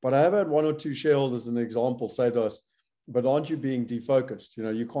 But I have had 1 or 2 shareholders, as an example, say to us, but aren't you being defocused? You know,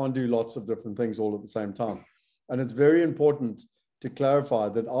 you can't do lots of different things all at the same time. And it's very important to clarify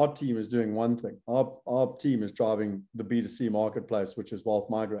that our team is doing one thing. Our team is driving the B2C marketplace, which is Wealth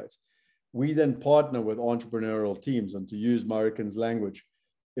Migrate. We then partner with entrepreneurial teams, and to use Mariken's language,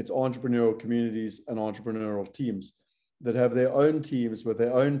 it's entrepreneurial communities and entrepreneurial teams that have their own teams with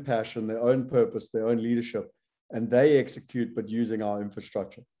their own passion, their own purpose, their own leadership, and they execute, but using our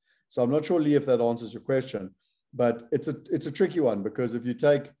infrastructure. So I'm not sure, Lee, if that answers your question, but it's a tricky one, because if you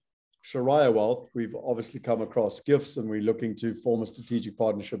take Sharia Wealth, we've obviously come across gifts, and we're looking to form a strategic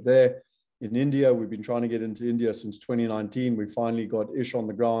partnership there. In India, we've been trying to get into India since 2019. We finally got Ish on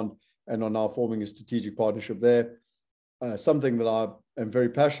the ground and are now forming a strategic partnership there. Something that I am very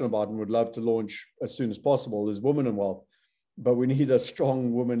passionate about and would love to launch as soon as possible is Women in Wealth. But we need a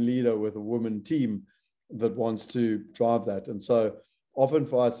strong woman leader with a woman team that wants to drive that. And so often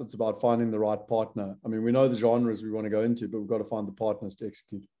for us, it's about finding the right partner. I mean, we know the genres we want to go into, but we've got to find the partners to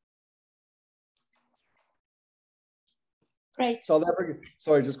execute. Great. South Africa,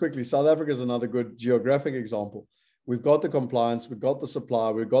 sorry, just quickly, South Africa is another good geographic example. We've got the compliance, we've got the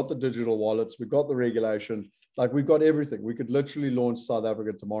supply, we've got the digital wallets, we've got the regulation, like we've got everything. We could literally launch South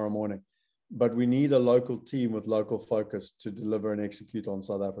Africa tomorrow morning, but we need a local team with local focus to deliver and execute on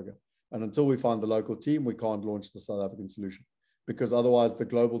South Africa. And until we find the local team, we can't launch the South African solution, because otherwise the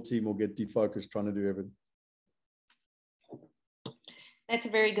global team will get defocused trying to do everything. That's a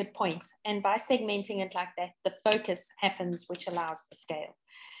very good point. And by segmenting it like that, the focus happens, which allows the scale.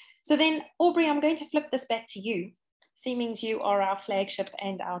 So then, Aubrey, I'm going to flip this back to you. Seeming you are our flagship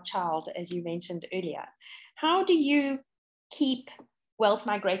and our child, as you mentioned earlier. How do you keep Wealth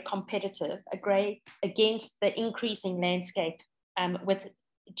Migrate competitive against the increasing landscape with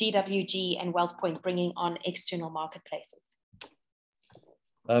GWG and WealthPoint bringing on external marketplaces?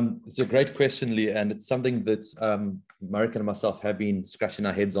 It's a great question, Lee, and it's something that Mariken and myself have been scratching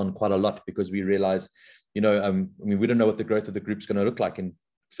our heads on quite a lot, because we realize, you know, I mean, we don't know what the growth of the group's going to look like in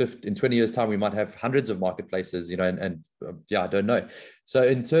 20 years' time. We might have hundreds of marketplaces, you know, and yeah, I don't know. So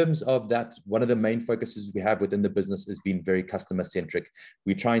in terms of that, one of the main focuses we have within the business is being very customer centric.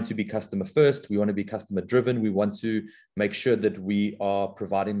 We're trying to be customer first. We want to be customer driven. We want to make sure that we are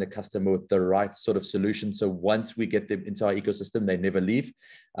providing the customer with the right sort of solution. So once we get them into our ecosystem, they never leave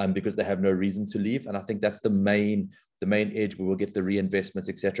because they have no reason to leave. And I think that's the main edge. We will get the reinvestments,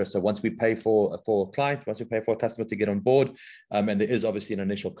 etc. So once we pay for a client, once we pay for a customer to get on board, and there is obviously an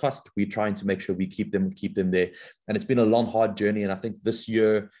initial cost, we're trying to make sure we keep them there. And it's been a long, hard journey. And I think this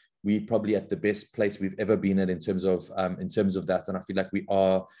year we're probably at the best place we've ever been in terms of that. And I feel like we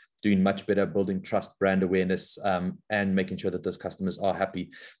are doing much better building trust, brand awareness, and making sure that those customers are happy.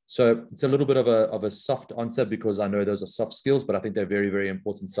 So it's a little bit of a soft answer, because I know those are soft skills, but I think they're very, very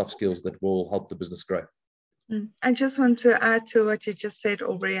important soft skills that will help the business grow. I just want to add to what you just said,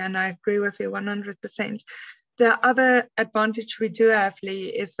 Aubrey, and I agree with you 100%. The other advantage we do have, Lee,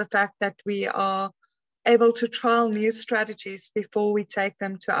 is the fact that we are able to trial new strategies before we take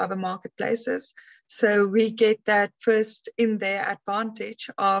them to other marketplaces. So we get that first in their advantage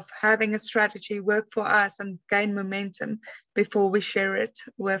of having a strategy work for us and gain momentum before we share it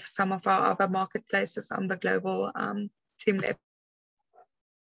with some of our other marketplaces on the global team level.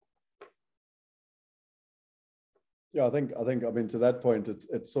 Yeah, I think, I mean, to that point,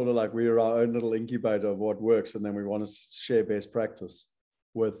 it's sort of like we're our own little incubator of what works, and then we want to share best practice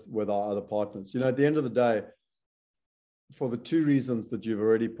with our other partners. You know, at the end of the day, for the two reasons that you've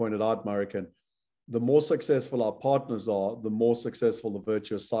already pointed out, Mariken, the more successful our partners are, the more successful the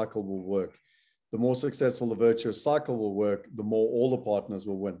virtuous cycle will work. The more successful the virtuous cycle will work, the more all the partners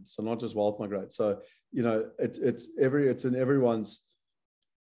will win. So not just Wealth Migrate. So, you know, it's in everyone's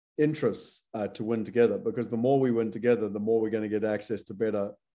interests to win together, because the more we win together, the more we're going to get access to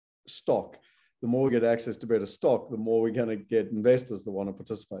better stock. The more we get access to better stock, the more we're going to get investors that want to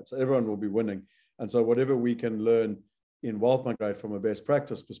participate. So everyone will be winning. And so whatever we can learn in Wealth Migrate from a best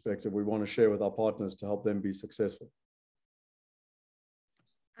practice perspective, we want to share with our partners to help them be successful.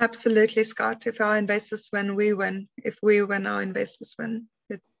 Absolutely, Scott. If our investors win, we win. If we win, our investors win.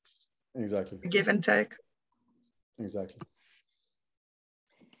 It's exactly a give and take. Exactly.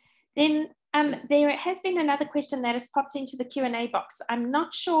 Then there has been another question that has popped into the Q&A box. I'm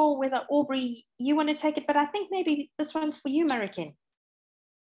not sure whether, Aubrey, you want to take it, but I think maybe this one's for you, Mariken.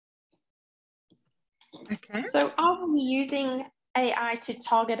 Okay. So are we using AI to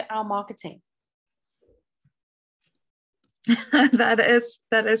target our marketing? That is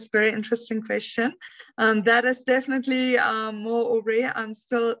a very interesting question. That is definitely more, Aubrey. I'm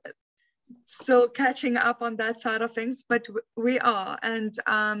still catching up on that side of things, but we are. And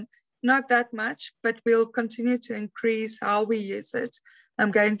not that much, but we'll continue to increase how we use it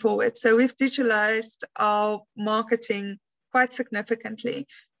going forward. So we've digitalized our marketing quite significantly.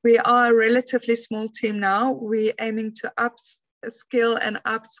 We are a relatively small team now. We're aiming to upskill and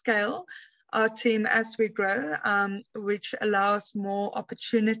upscale our team as we grow, which allows more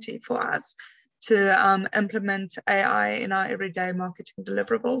opportunity for us to implement AI in our everyday marketing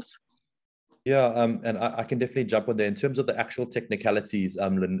deliverables. Yeah, and I can definitely jump on there in terms of the actual technicalities.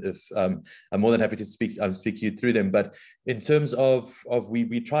 Lynn, if I'm more than happy to speak you through them. But in terms of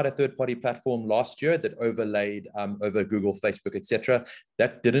we tried a third-party platform last year that overlaid over Google, Facebook, etc.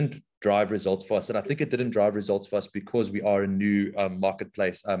 That didn't drive results for us, and I think it didn't drive results for us because we are a new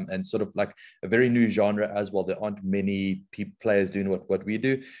marketplace and sort of like a very new genre as well. There aren't many players doing what we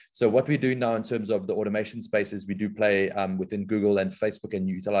do. So what we do now in terms of the automation space is we do play within Google and Facebook and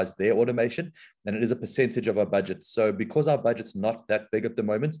utilize their automation, and it is a percentage of our budget. So because our budget's not that big at the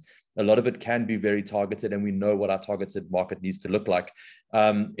moment, a lot of it can be very targeted, and we know what our targeted market needs to look like.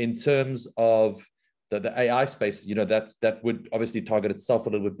 In terms of the AI space, you know, that would obviously target itself a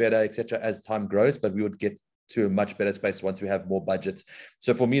little bit better, etc., as time grows, but we would get to a much better space once we have more budget.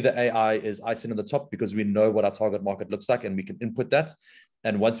 So for me, the AI is icing on the top because we know what our target market looks like and we can input that.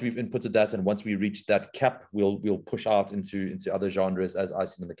 And once we've inputted that and once we reach that cap, we'll push out into other genres as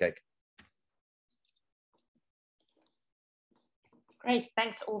icing on the cake. Great,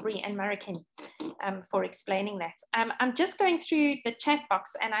 thanks Aubrey and Mariken for explaining that. I'm just going through the chat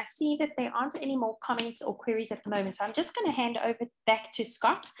box and I see that there aren't any more comments or queries at the moment. So I'm just going to hand over back to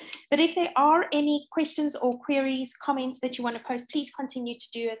Scott. But if there are any questions or queries, comments that you want to post, please continue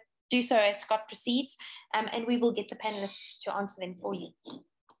to do so as Scott proceeds, and we will get the panelists to answer them for you.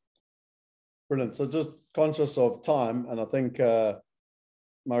 Brilliant. So just conscious of time, and I think,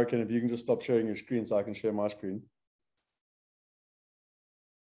 Mariken, if you can just stop sharing your screen so I can share my screen.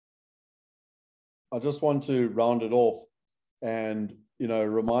 I just want to round it off and, you know,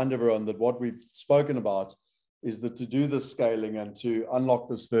 remind everyone that what we've spoken about is that to do this scaling and to unlock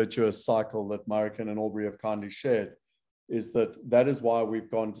this virtuous cycle that Mariken and Aubrey have kindly shared, is that is why we've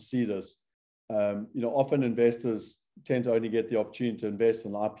gone to Seedrs. You know, often investors tend to only get the opportunity to invest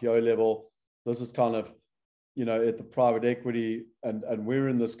in IPO level. This is kind of, you know, at the private equity, and we're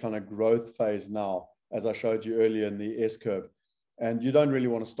in this kind of growth phase now, as I showed you earlier in the S curve. And you don't really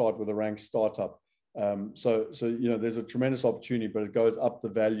want to start with a ranked startup. So you know, there's a tremendous opportunity, but it goes up the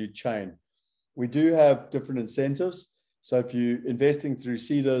value chain. We do have different incentives. So if you're investing through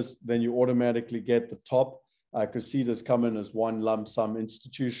Seedrs, then you automatically get the top, because Seedrs come in as one lump sum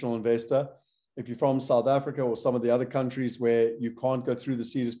institutional investor. If you're from South Africa or some of the other countries where you can't go through the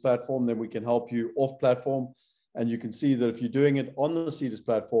Seedrs platform, then we can help you off platform. And you can see that if you're doing it on the Seedrs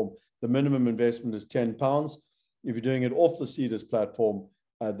platform, the minimum investment is £10. If you're doing it off the Seedrs platform,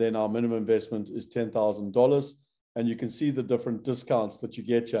 then our minimum investment is $10,000. And you can see the different discounts that you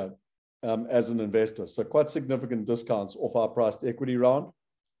get here as an investor. So quite significant discounts off our priced equity round.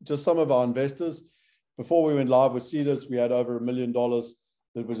 Just some of our investors, before we went live with Seedrs, we had over $1 million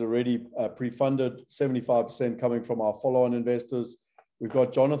that was already pre-funded, 75% coming from our follow-on investors. We've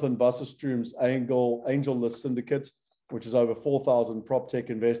got Jonathan Wasserstrom's Angel List Syndicate, which is over 4,000 prop tech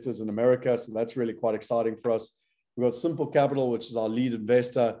investors in America. So that's really quite exciting for us. We've got Simple Capital, which is our lead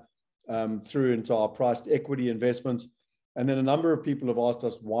investor through into our priced equity investment. And then a number of people have asked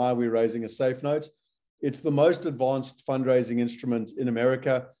us why we're raising a safe note. It's the most advanced fundraising instrument in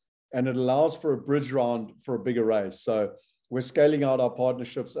America, and it allows for a bridge round for a bigger raise. So we're scaling out our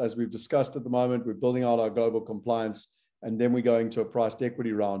partnerships as we've discussed at the moment. We're building out our global compliance, and then we're going to a priced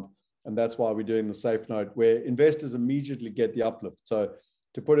equity round. And that's why we're doing the safe note, where investors immediately get the uplift. So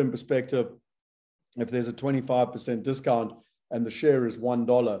to put in perspective, if there's a 25% discount and the share is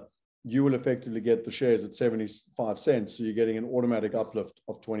 $1, you will effectively get the shares at 75 cents. So you're getting an automatic uplift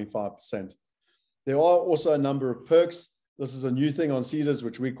of 25%. There are also a number of perks. This is a new thing on Seedrs,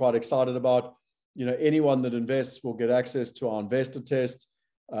 which we're quite excited about. You know, anyone that invests will get access to our investor test.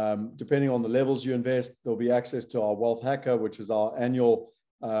 Depending on the levels you invest, there'll be access to our Wealth Hacker, which is our annual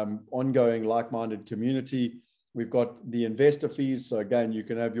ongoing like-minded community. We've got the investor fees. So again, you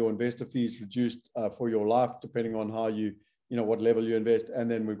can have your investor fees reduced for your life, depending on how you know, what level you invest.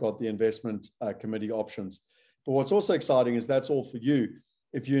 And then we've got the investment committee options. But what's also exciting is that's all for you.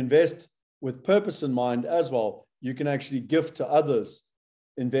 If you invest with purpose in mind as well, you can actually gift to others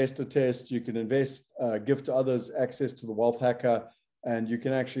investor test. You can gift to others access to the Wealth Hacker, and you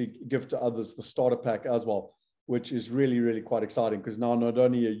can actually gift to others the starter pack as well, which is really, really quite exciting, because now not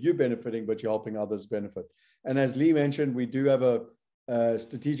only are you benefiting, but you're helping others benefit. And as Lee mentioned, we do have a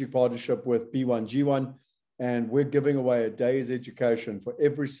strategic partnership with B1G1, and we're giving away a day's education for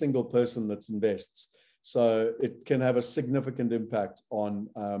every single person that invests. So it can have a significant impact on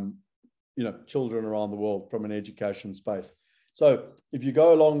children around the world from an education space. So if you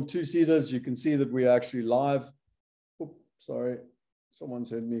go along two-seaters, you can see that we're actually live. Oops, sorry, someone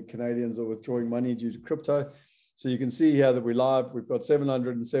said me Canadians are withdrawing money due to crypto. So you can see here that we're live. We've got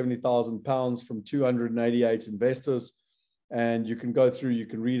 £770,000 from 288 investors. And you can go through, you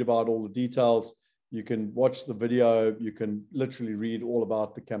can read about all the details. You can watch the video. You can literally read all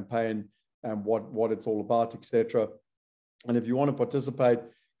about the campaign and what it's all about, etc. And if you want to participate,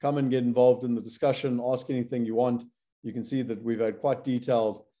 come and get involved in the discussion, ask anything you want. You can see that we've had quite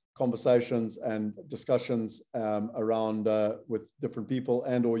detailed conversations and discussions around with different people,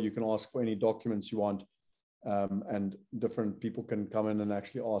 and or you can ask for any documents you want, and different people can come in and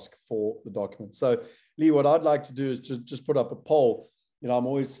actually ask for the documents. So Lee, what I'd like to do is just put up a poll. I'm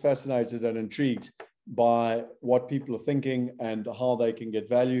always fascinated and intrigued by what people are thinking and how they can get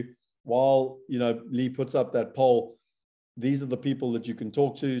value. While Lee puts up that poll, these are the people that you can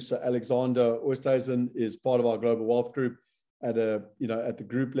talk to. So Alexander Oosthuizen is part of our global wealth group at the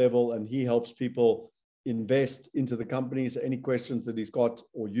group level, and he helps people invest into the companies. Any questions that he's got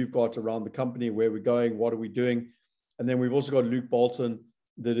or you've got around the company, where we're going, what are we doing? And then we've also got Luke Bolton,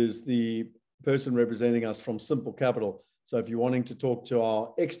 that is the person representing us from Simple Capital. So if you're wanting to talk to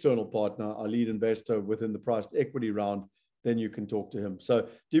our external partner, our lead investor within the priced equity round, then you can talk to him. So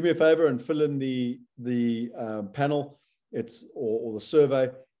do me a favor and fill in the panel or the survey.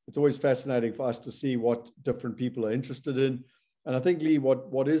 It's always fascinating for us to see what different people are interested in. And I think, Lee,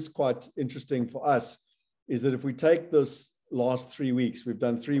 what is quite interesting for us is that if we take this last 3 weeks, we've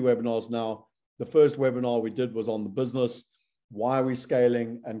done 3 webinars now. The first webinar we did was on the business, why are we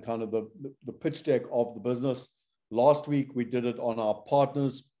scaling, and kind of the pitch deck of the business. Last week, we did it on our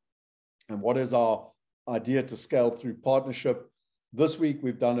partners and what is our idea to scale through partnership. This week,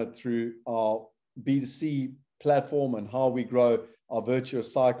 we've done it through our B2C platform and how we grow our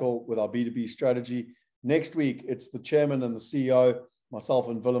virtuous cycle with our B2B strategy. Next week, it's the chairman and the CEO, myself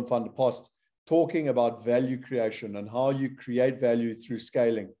and Willem van der Post, talking about value creation and how you create value through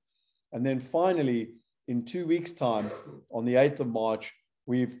scaling. And then finally, in 2 weeks' time, on the 8th of March,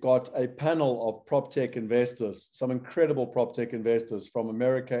 we've got a panel of prop tech investors, some incredible prop tech investors from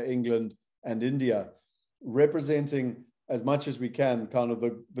America, England, and India, representing as much as we can kind of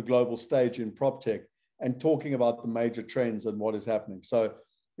the global stage in prop tech and talking about the major trends and what is happening. So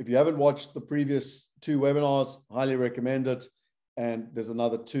if you haven't watched the previous 2 webinars, highly recommend it. And there's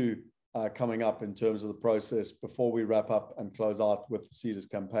another 2 coming up in terms of the process before we wrap up and close out with the Seeders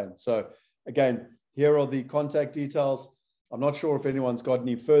campaign. So again, here are the contact details. I'm not sure if anyone's got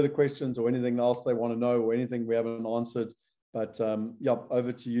any further questions or anything else they want to know or anything we haven't answered. But yeah,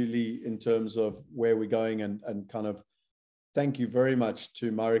 over to you, Lee, in terms of where we're going, and kind of thank you very much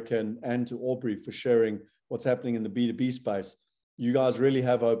to Mariken and to Aubrey for sharing what's happening in the B2B space. You guys really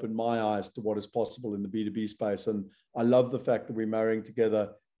have opened my eyes to what is possible in the B2B space. And I love the fact that we're marrying together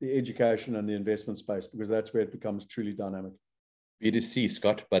the education and the investment space, because that's where it becomes truly dynamic. B2C,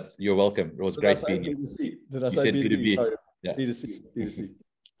 Scott, but you're welcome. It was great being here. Did I say B2B? Sorry. Yeah. B2C.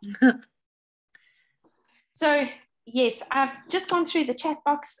 So yes, I've just gone through the chat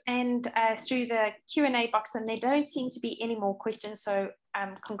box and through the Q&A box, and there don't seem to be any more questions. So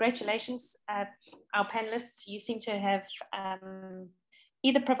congratulations, our panelists. You seem to have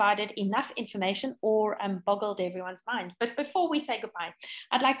either provided enough information or boggled everyone's mind. But before we say goodbye,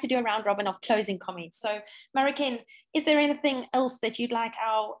 I'd like to do a round robin of closing comments. So Mariken, is there anything else that you'd like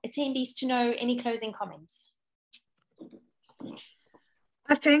our attendees to know? Any closing comments?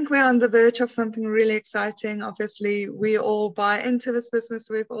 I think we're on the verge of something really exciting. Obviously, we all buy into this business.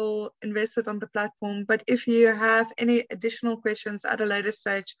 We've all invested on the platform. But if you have any additional questions at a later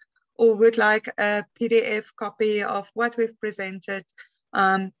stage, or would like a PDF copy of what we've presented,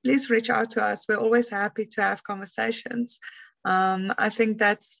 please reach out to us. We're always happy to have conversations. I think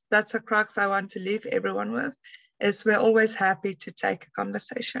that's a crux I want to leave everyone with, is we're always happy to take a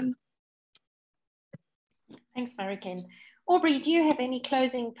conversation. Thanks, Mariken. Aubrey, do you have any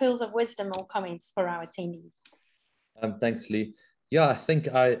closing pearls of wisdom or comments for our attendees? Thanks, Lee. Yeah, I think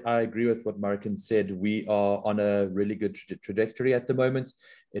I agree with what Mariken said. We are on a really good trajectory at the moment.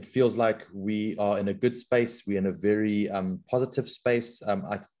 It feels like we are in a good space. We're in a very positive space.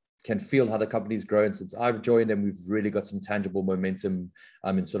 I can feel how the company's grown since I've joined, and we've really got some tangible momentum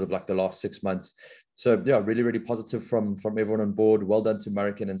in sort of like the last 6 months. So yeah, really, really positive from everyone on board. Well done to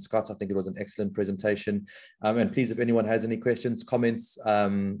Mariken and Scott. I think it was an excellent presentation. And please, if anyone has any questions, comments,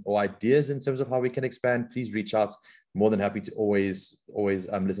 or ideas in terms of how we can expand, please reach out. More than happy to always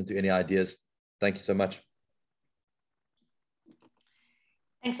listen to any ideas. Thank you so much.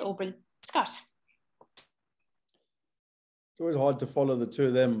 Thanks, Aubrey. Scott. It's always hard to follow the two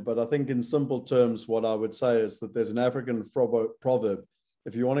of them, but I think in simple terms, what I would say is that there's an African proverb: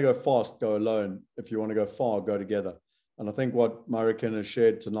 if you want to go fast, go alone. If you want to go far, go together. And I think what Mariken has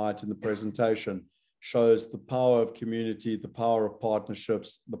shared tonight in the presentation shows the power of community, the power of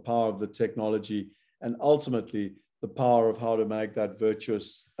partnerships, the power of the technology, and ultimately the power of how to make that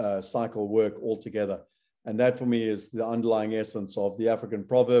virtuous cycle work all together. And that for me is the underlying essence of the African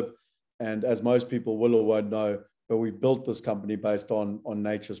proverb. And as most people will or won't know, but we built this company based on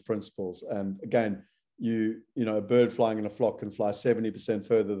nature's principles. And again, you know, a bird flying in a flock can fly 70%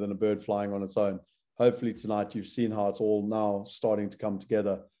 further than a bird flying on its own. Hopefully tonight you've seen how it's all now starting to come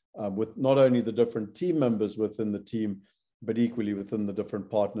together with not only the different team members within the team, but equally within the different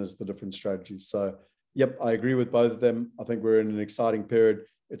partners, the different strategies. So, yep, I agree with both of them. I think we're in an exciting period.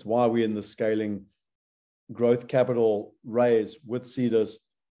 It's why we're in the scaling growth capital raise with Seeders,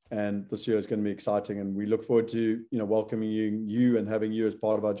 and this year is going to be exciting. And we look forward to, you know, welcoming you and having you as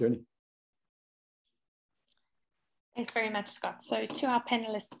part of our journey. Thanks very much, Scott. So to our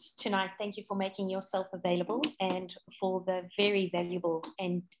panelists tonight, thank you for making yourself available and for the very valuable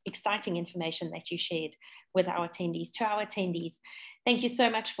and exciting information that you shared with our attendees. To our attendees, thank you so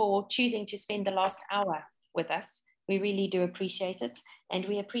much for choosing to spend the last hour with us. We really do appreciate it, and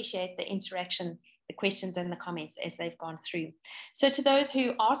we appreciate the interaction, the questions and the comments as they've gone through. So to those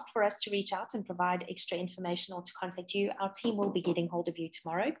who asked for us to reach out and provide extra information or to contact you, our team will be getting hold of you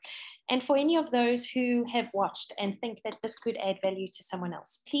tomorrow. And for any of those who have watched and think that this could add value to someone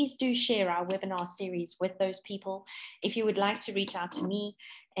else, please do share our webinar series with those people. If you would like to reach out to me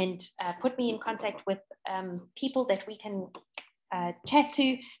and put me in contact with people that we can chat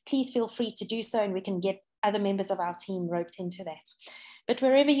to, please feel free to do so, and we can get other members of our team roped into that. But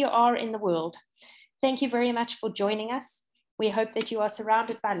wherever you are in the world, thank you very much for joining us. We hope that you are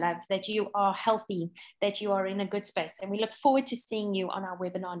surrounded by love, that you are healthy, that you are in a good space. And we look forward to seeing you on our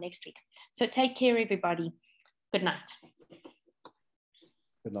webinar next week. So take care, everybody. Good night.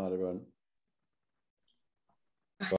 Good night, everyone.